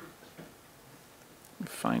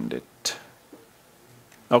 Find it.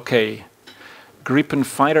 Okay, Gripen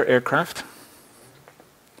fighter aircraft.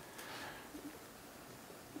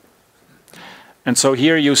 And so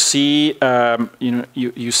here you see,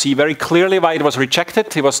 you see very clearly why it was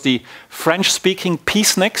rejected. It was the French-speaking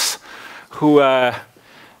peaceniks who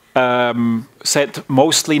said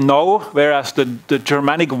mostly no, whereas the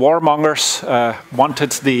Germanic warmongers wanted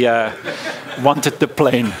the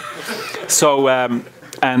plane. So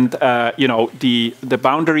you know, the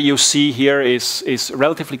boundary you see here is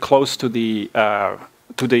relatively close to the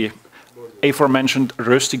aforementioned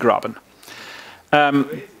Röstigraben.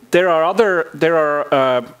 there are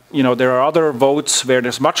other votes where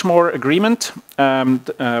there's much more agreement.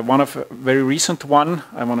 One of a very recent one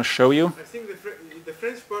I want to show you. I think the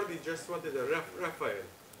French party just wanted a Raphael.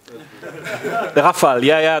 The Rafale,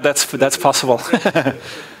 yeah, that's possible.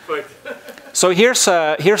 So here's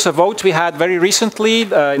a vote we had very recently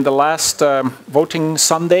in the last voting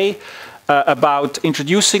Sunday about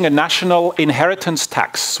introducing a national inheritance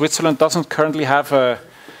tax. Switzerland doesn't currently have a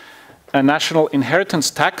national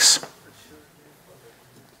inheritance tax.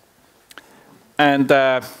 And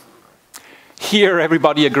here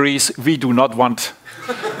everybody agrees we do not want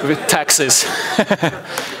taxes.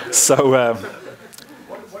 So.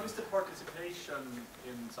 What is the participation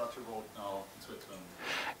in such a vote now in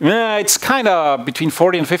Switzerland? It's kind of between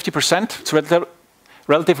 40 and 50%. It's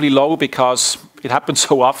relatively low because it happens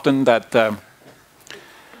so often that.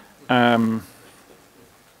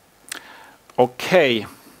 Okay.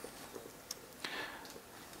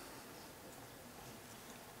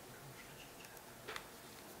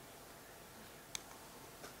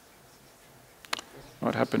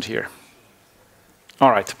 What happened here? All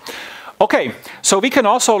right. Okay, so we can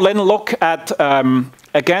also then look at,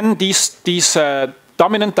 again, these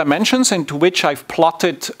dominant dimensions into which I've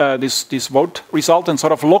plotted this vote result and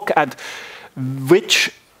sort of look at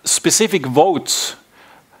which specific votes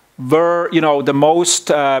were, the most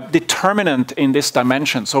determinant in this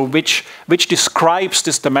dimension. So which describes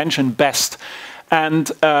this dimension best.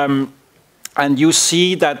 And you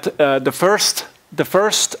see that the first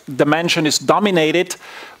dimension is dominated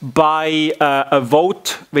by a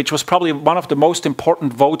vote, which was probably one of the most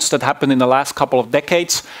important votes that happened in the last couple of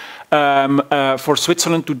decades for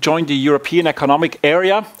Switzerland to join the European Economic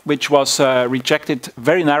Area, which was rejected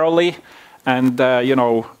very narrowly and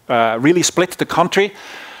really split the country.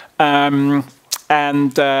 So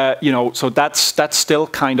that's still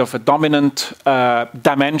kind of a dominant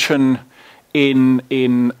dimension in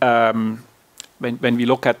when we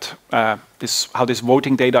look at how this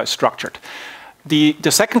voting data is structured. The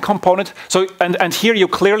second component, and here you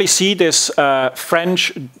clearly see this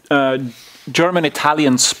French, German,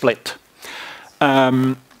 Italian split.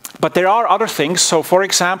 But there are other things. So for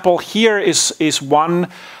example, here is one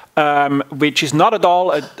which is not at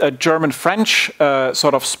all a German-French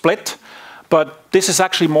sort of split, but this is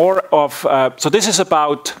actually more of, so this is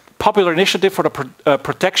about popular initiative for the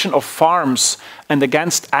protection of farms and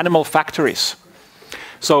against animal factories.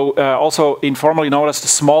 So also informally known as the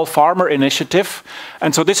Small Farmer Initiative.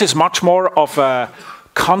 And so this is much more of a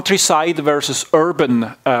countryside versus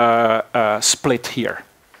urban split here.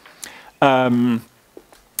 And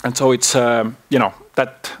so it's,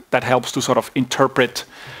 that helps to sort of interpret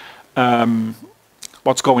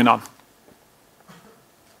what's going on.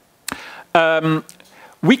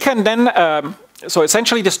 We can then, so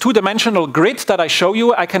essentially this two-dimensional grid that I show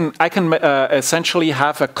you, I can essentially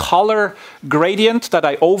have a color gradient that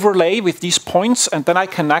I overlay with these points, and then I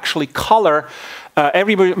can actually color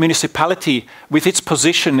every municipality with its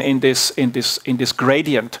position in this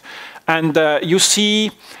gradient. And you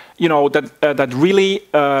see, that really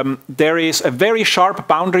there is a very sharp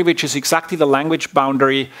boundary, which is exactly the language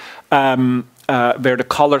boundary where the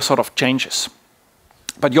color sort of changes.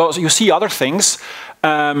 But you see other things.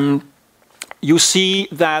 You see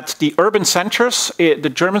that the urban centers,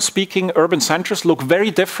 the German-speaking urban centers, look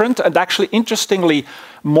very different, and actually, interestingly,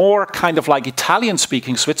 more kind of like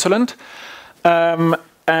Italian-speaking Switzerland. And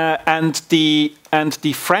the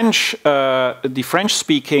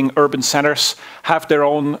French-speaking urban centers have their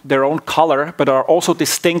own color, but are also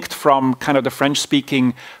distinct from kind of the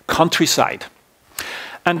French-speaking countryside.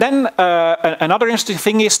 And then another interesting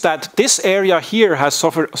thing is that this area here has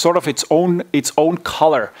sort of its own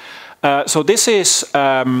color. So this is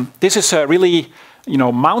a really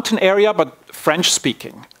mountain area, but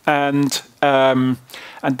French-speaking, and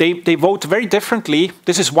they vote very differently.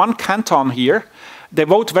 This is one canton here. They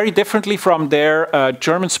vote very differently from their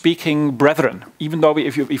German-speaking brethren. Even though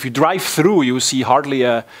if you drive through, you see hardly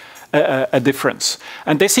a difference.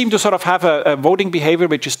 And they seem to sort of have a voting behavior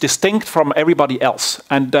which is distinct from everybody else.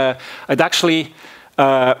 And I'd actually,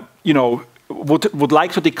 would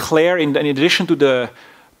like to declare in addition to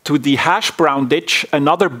the hash brown ditch,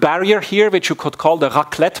 another barrier here, which you could call the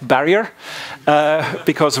raclette barrier,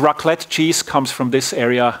 because raclette cheese comes from this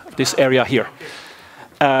area here.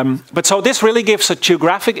 But so this really gives a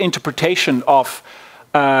geographic interpretation of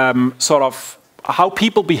sort of how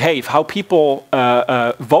people behave, how people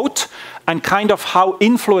vote, and kind of how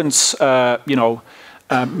influence,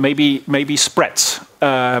 maybe spreads.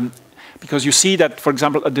 Because you see that, for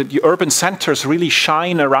example, the urban centers really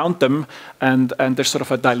shine around them, and there's sort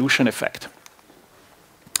of a dilution effect.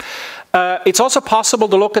 It's also possible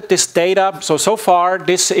to look at this data. So far,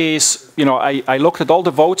 this is, I looked at all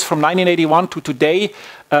the votes from 1981 to today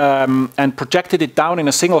and projected it down in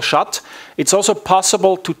a single shot. It's also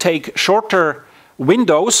possible to take shorter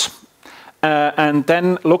windows and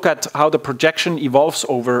then look at how the projection evolves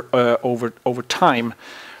over time.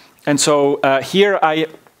 And so here I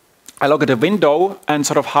look at a window and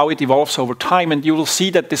sort of how it evolves over time, and you will see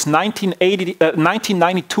that this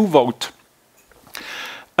 1992 vote,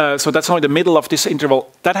 so that's only the middle of this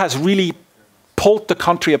interval, that has really pulled the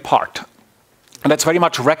country apart. And that's very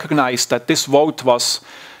much recognized that this vote was,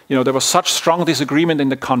 there was such strong disagreement in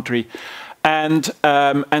the country. And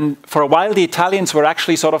for a while, the Italians were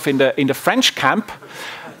actually sort of in the French camp.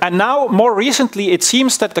 And now, more recently, it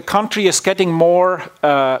seems that the country is getting more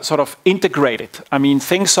sort of integrated. I mean,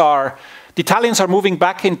 the Italians are moving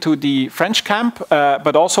back into the French camp,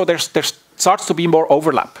 but also there starts to be more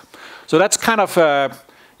overlap. So that's kind of,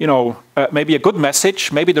 maybe a good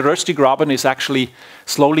message. Maybe the Röstigraben is actually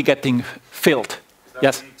slowly getting filled.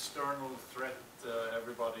 Yes? External threat,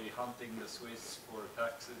 everybody hunting the Swiss for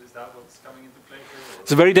taxes, is that what's coming into play here?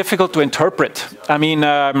 It's very difficult to interpret. I mean,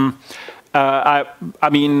 I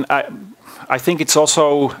think it's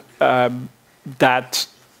also that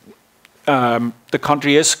the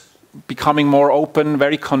country is becoming more open,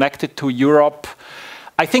 very connected to Europe.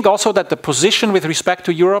 I think also that the position with respect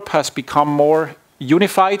to Europe has become more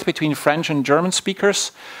unified between French and German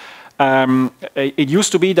speakers. It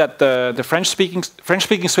used to be that the French-speaking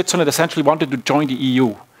Switzerland essentially wanted to join the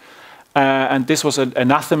EU. And this was an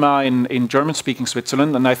anathema in German-speaking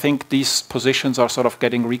Switzerland, and I think these positions are sort of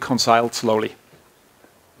getting reconciled slowly.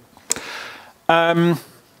 And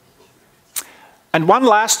one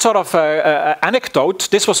last sort of anecdote,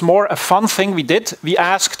 this was more a fun thing we did. We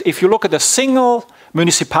asked, if you look at a single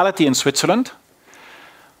municipality in Switzerland,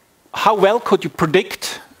 how well could you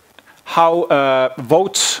predict how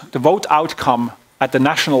the vote outcome at the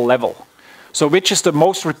national level? So which is the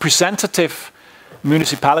most representative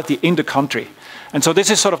municipality in the country? And so this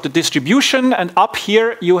is sort of the distribution, and up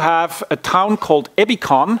here you have a town called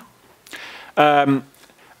Ebikon. And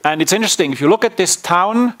it's interesting, if you look at this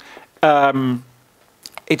town,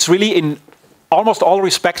 it's really in almost all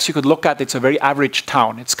respects you could look at, it's a very average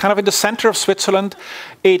town. It's kind of in the center of Switzerland.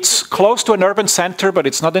 It's close to an urban center, but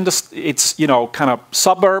it's not in the, it's, kind of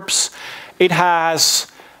suburbs. It has,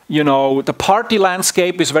 the party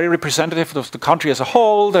landscape is very representative of the country as a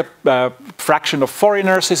whole. The fraction of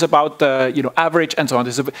foreigners is about the, average, and so on.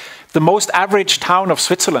 This is the most average town of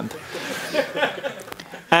Switzerland.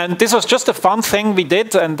 And this was just a fun thing we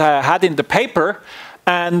did and had in the paper.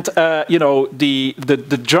 And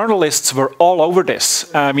the journalists were all over this.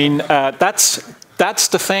 I mean, that's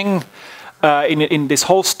the thing in this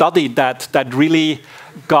whole study that really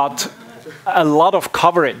got a lot of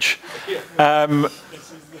coverage. And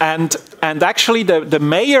actually, the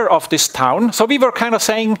mayor of this town. So we were kind of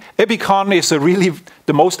saying Ebikon is really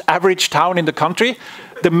the most average town in the country.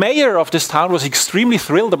 The mayor of this town was extremely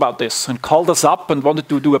thrilled about this and called us up and wanted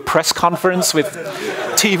to do a press conference with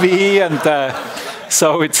TV and.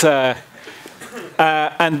 So it's, and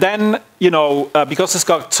then, because it's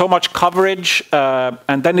got so much coverage,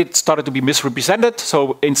 and then it started to be misrepresented.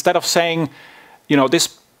 So instead of saying, this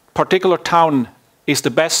particular town is the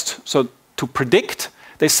best, so to predict,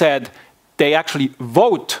 they said they actually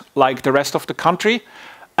vote like the rest of the country.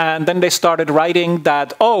 And then they started writing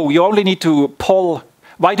that, oh, you only need to poll.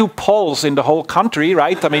 Why do polls in the whole country,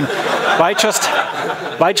 right? I mean, why just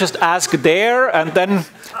ask there? And then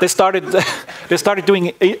they started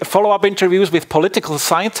doing follow-up interviews with political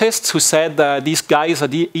scientists who said these guys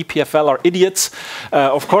at the EPFL are idiots.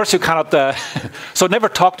 Of course, you cannot. So never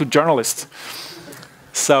talk to journalists.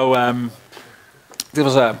 So this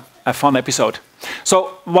was a fun episode.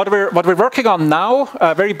 So what we're working on now,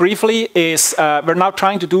 very briefly, is we're now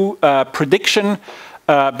trying to do prediction.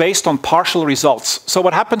 Based on partial results. So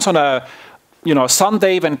what happens on a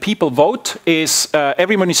Sunday when people vote is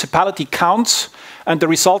every municipality counts and the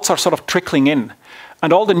results are sort of trickling in.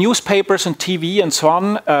 And all the newspapers and TV and so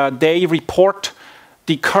on, they report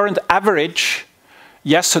the current average,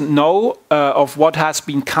 yes and no, of what has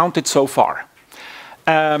been counted so far.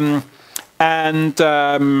 Often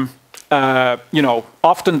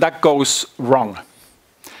that goes wrong.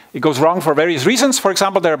 It goes wrong for various reasons. For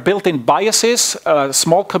example, there are built-in biases.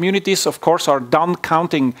 Small communities, of course, are done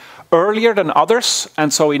counting earlier than others,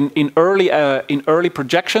 and so in early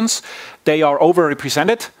projections, they are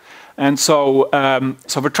overrepresented. And so,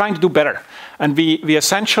 we're trying to do better. And we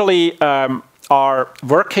essentially are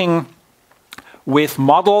working with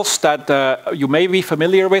models that you may be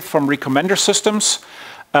familiar with from recommender systems,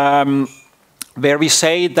 where we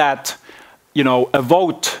say that you know, a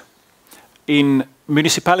vote in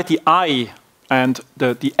municipality I and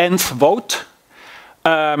the nth vote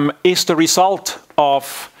is the result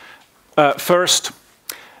of first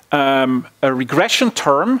a regression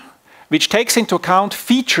term which takes into account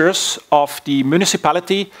features of the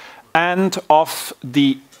municipality and of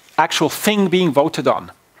the actual thing being voted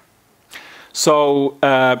on. So,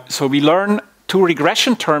 so we learn two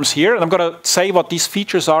regression terms here, and I'm going to say what these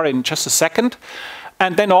features are in just a second.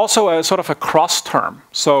 And then also a sort of a cross term.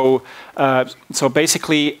 So, so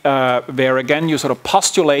basically, where again you sort of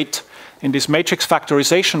postulate in these matrix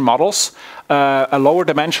factorization models a lower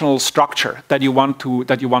dimensional structure that you want to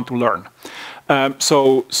learn.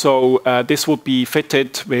 So this would be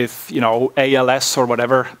fitted with, you know, ALS or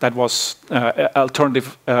whatever that was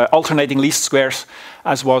alternating least squares,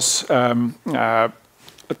 as was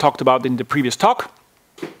talked about in the previous talk.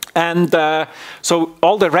 And so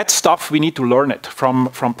all the red stuff, we need to learn it from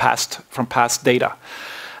past data.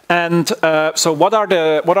 And so what are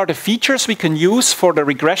the features we can use for the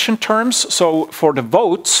regression terms? So for the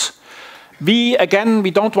votes, we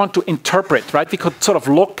don't want to interpret, right? We could sort of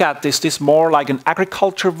look at this more like an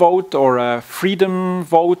agriculture vote or a freedom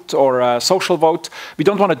vote or a social vote. We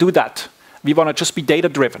don't want to do that. We want to just be data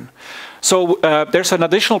driven. So there's an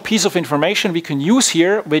additional piece of information we can use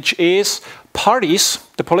here, which is parties,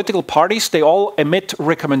 the political parties, they all emit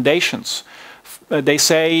recommendations. They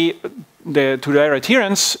say to their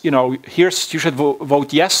adherents, you know, you should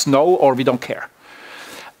vote yes, no, or we don't care.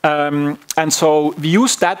 And so we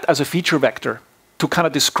use that as a feature vector to kind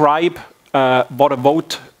of describe what a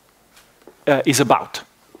vote is about.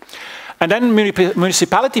 And then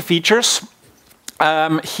municipality features,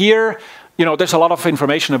 here, you know, there's a lot of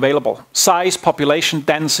information available. Size, population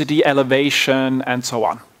density, elevation, and so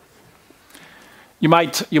on. You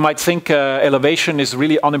might think elevation is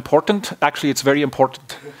really unimportant. Actually, it's very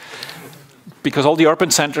important. Because all the urban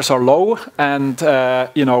centers are low, and,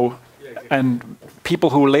 you know, and people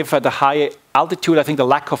who live at a high altitude, I think the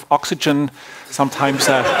lack of oxygen sometimes...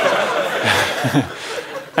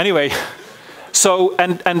 Anyway, so,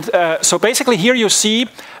 so basically here you see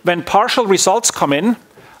when partial results come in,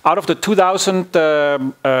 out of the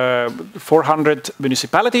 2,400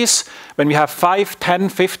 municipalities, when we have 5, 10,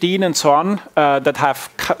 15, and so on that have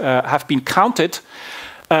been counted,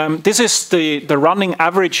 this is the running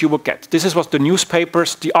average you would get. This is what the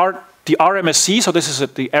newspapers, the RMSC, so this is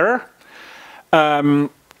the error,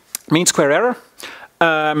 mean square error.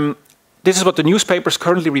 This is what the newspapers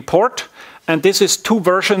currently report. And this is two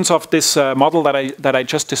versions of this model that I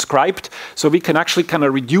just described. So we can actually kind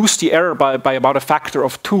of reduce the error by about a factor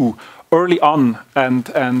of 2 early on, and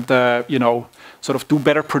you know, sort of do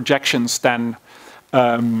better projections than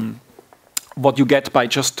what you get by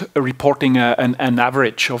just reporting an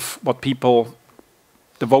average of what the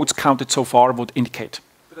votes counted so far would indicate.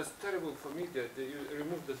 But that's terrible for me that you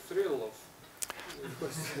remove the thrill of.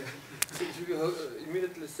 You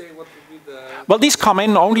immediately say what would be the... Well, these come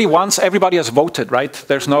in only once everybody has voted, right?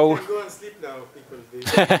 There's no... You can go and sleep now, people.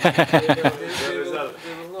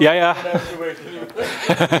 Yeah.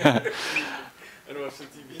 And watch the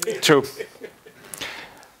TV. True.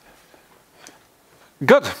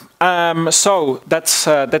 Good. So that's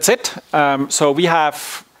it. So we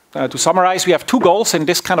have, to summarize, we have two goals in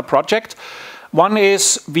this kind of project. One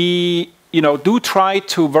is we, you know, do try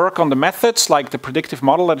to work on the methods like the predictive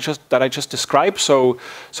model that I just described. So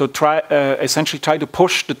essentially try to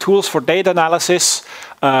push the tools for data analysis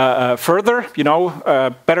further. You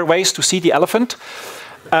know, better ways to see the elephant.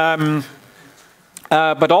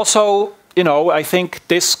 But also, you know, I think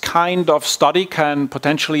this kind of study can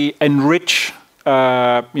potentially enrich,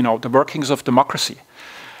 you know, the workings of democracy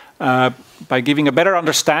by giving a better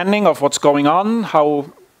understanding of what's going on,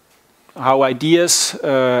 how ideas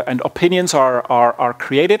and opinions are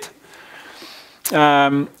created.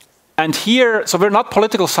 And here, so we're not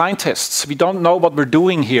political scientists. We don't know what we're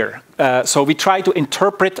doing here. So we try to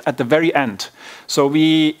interpret at the very end. So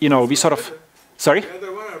we, you know, we sort of, sorry? The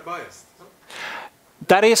other one are biased.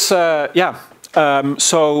 That is, yeah.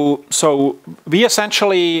 So we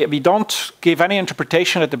essentially, we don't give any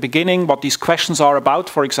interpretation at the beginning what these questions are about,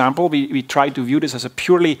 for example. We try to view this as a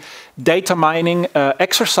purely data mining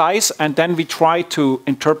exercise, and then we try to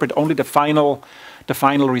interpret only the final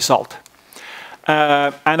result.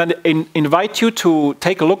 And I invite you to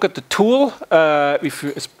take a look at the tool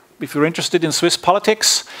if you're interested in Swiss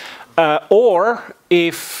politics. Or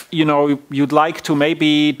if you know you'd like to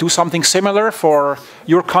maybe do something similar for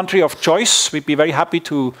your country of choice, we'd be very happy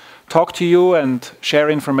to talk to you and share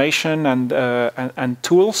information and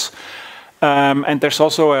tools. And there's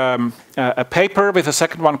also a paper with a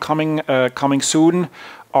second one coming soon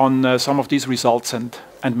on some of these results and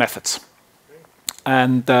methods.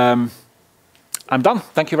 And I'm done.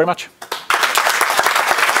 Thank you very much.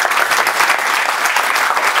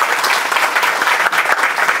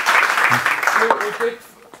 We take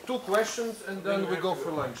 2 questions and then we go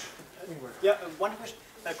for lunch. Yeah, one question.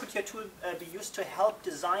 Could your tool be used to help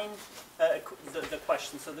design the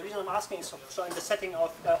question? So the reason I'm asking is, so in the setting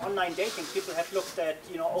of online dating, people have looked at,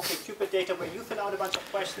 OkCupid data where you fill out a bunch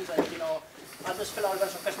of questions and, others fill out a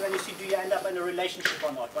bunch of questions, and you see, do you end up in a relationship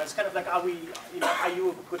or not? Right? It's kind of like, are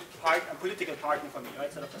you a good a political partner for me,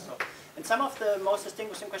 right? Sort of so. And some of the most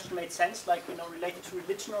distinguishing questions made sense, like, related to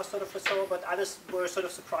religion or sort of so, but others were sort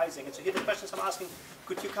of surprising. And so here the questions I'm asking,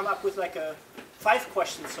 could you come up with like a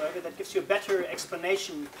 5-question survey that gives you a better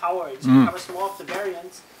explanation power, it covers more of the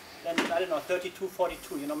variants than, I don't know, 32,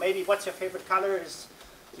 42. Maybe what's your favorite color is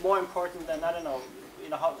more important than, I don't know,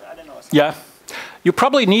 I don't know. Yeah, you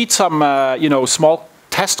probably need some, small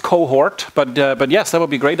test cohort, but yes, that would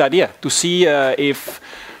be a great idea to see if,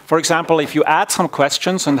 for example, if you add some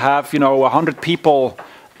questions and have, 100 people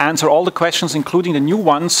answer all the questions, including the new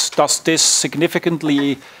ones, does this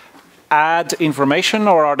significantly add information,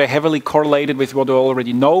 or are they heavily correlated with what you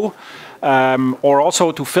already know? Or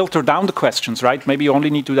also to filter down the questions, right? Maybe you only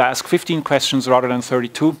need to ask 15 questions rather than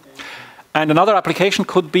 32. And another application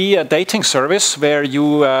could be a dating service where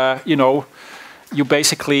you, you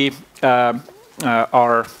basically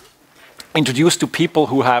are introduced to people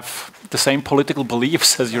who have the same political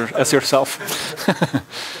beliefs as yourself.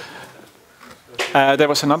 There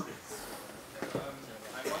was another.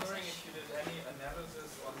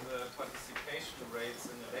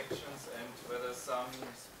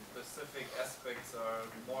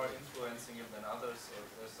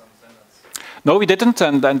 No, we didn't,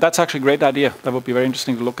 and that's actually a great idea. That would be very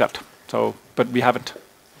interesting to look at. So, but we haven't.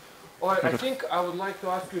 All right, I think I would like to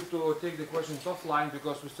ask you to take the questions offline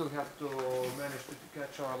because we still have to manage to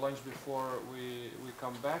catch our lunch before we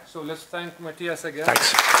come back. So let's thank Matthias again.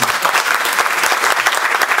 Thanks.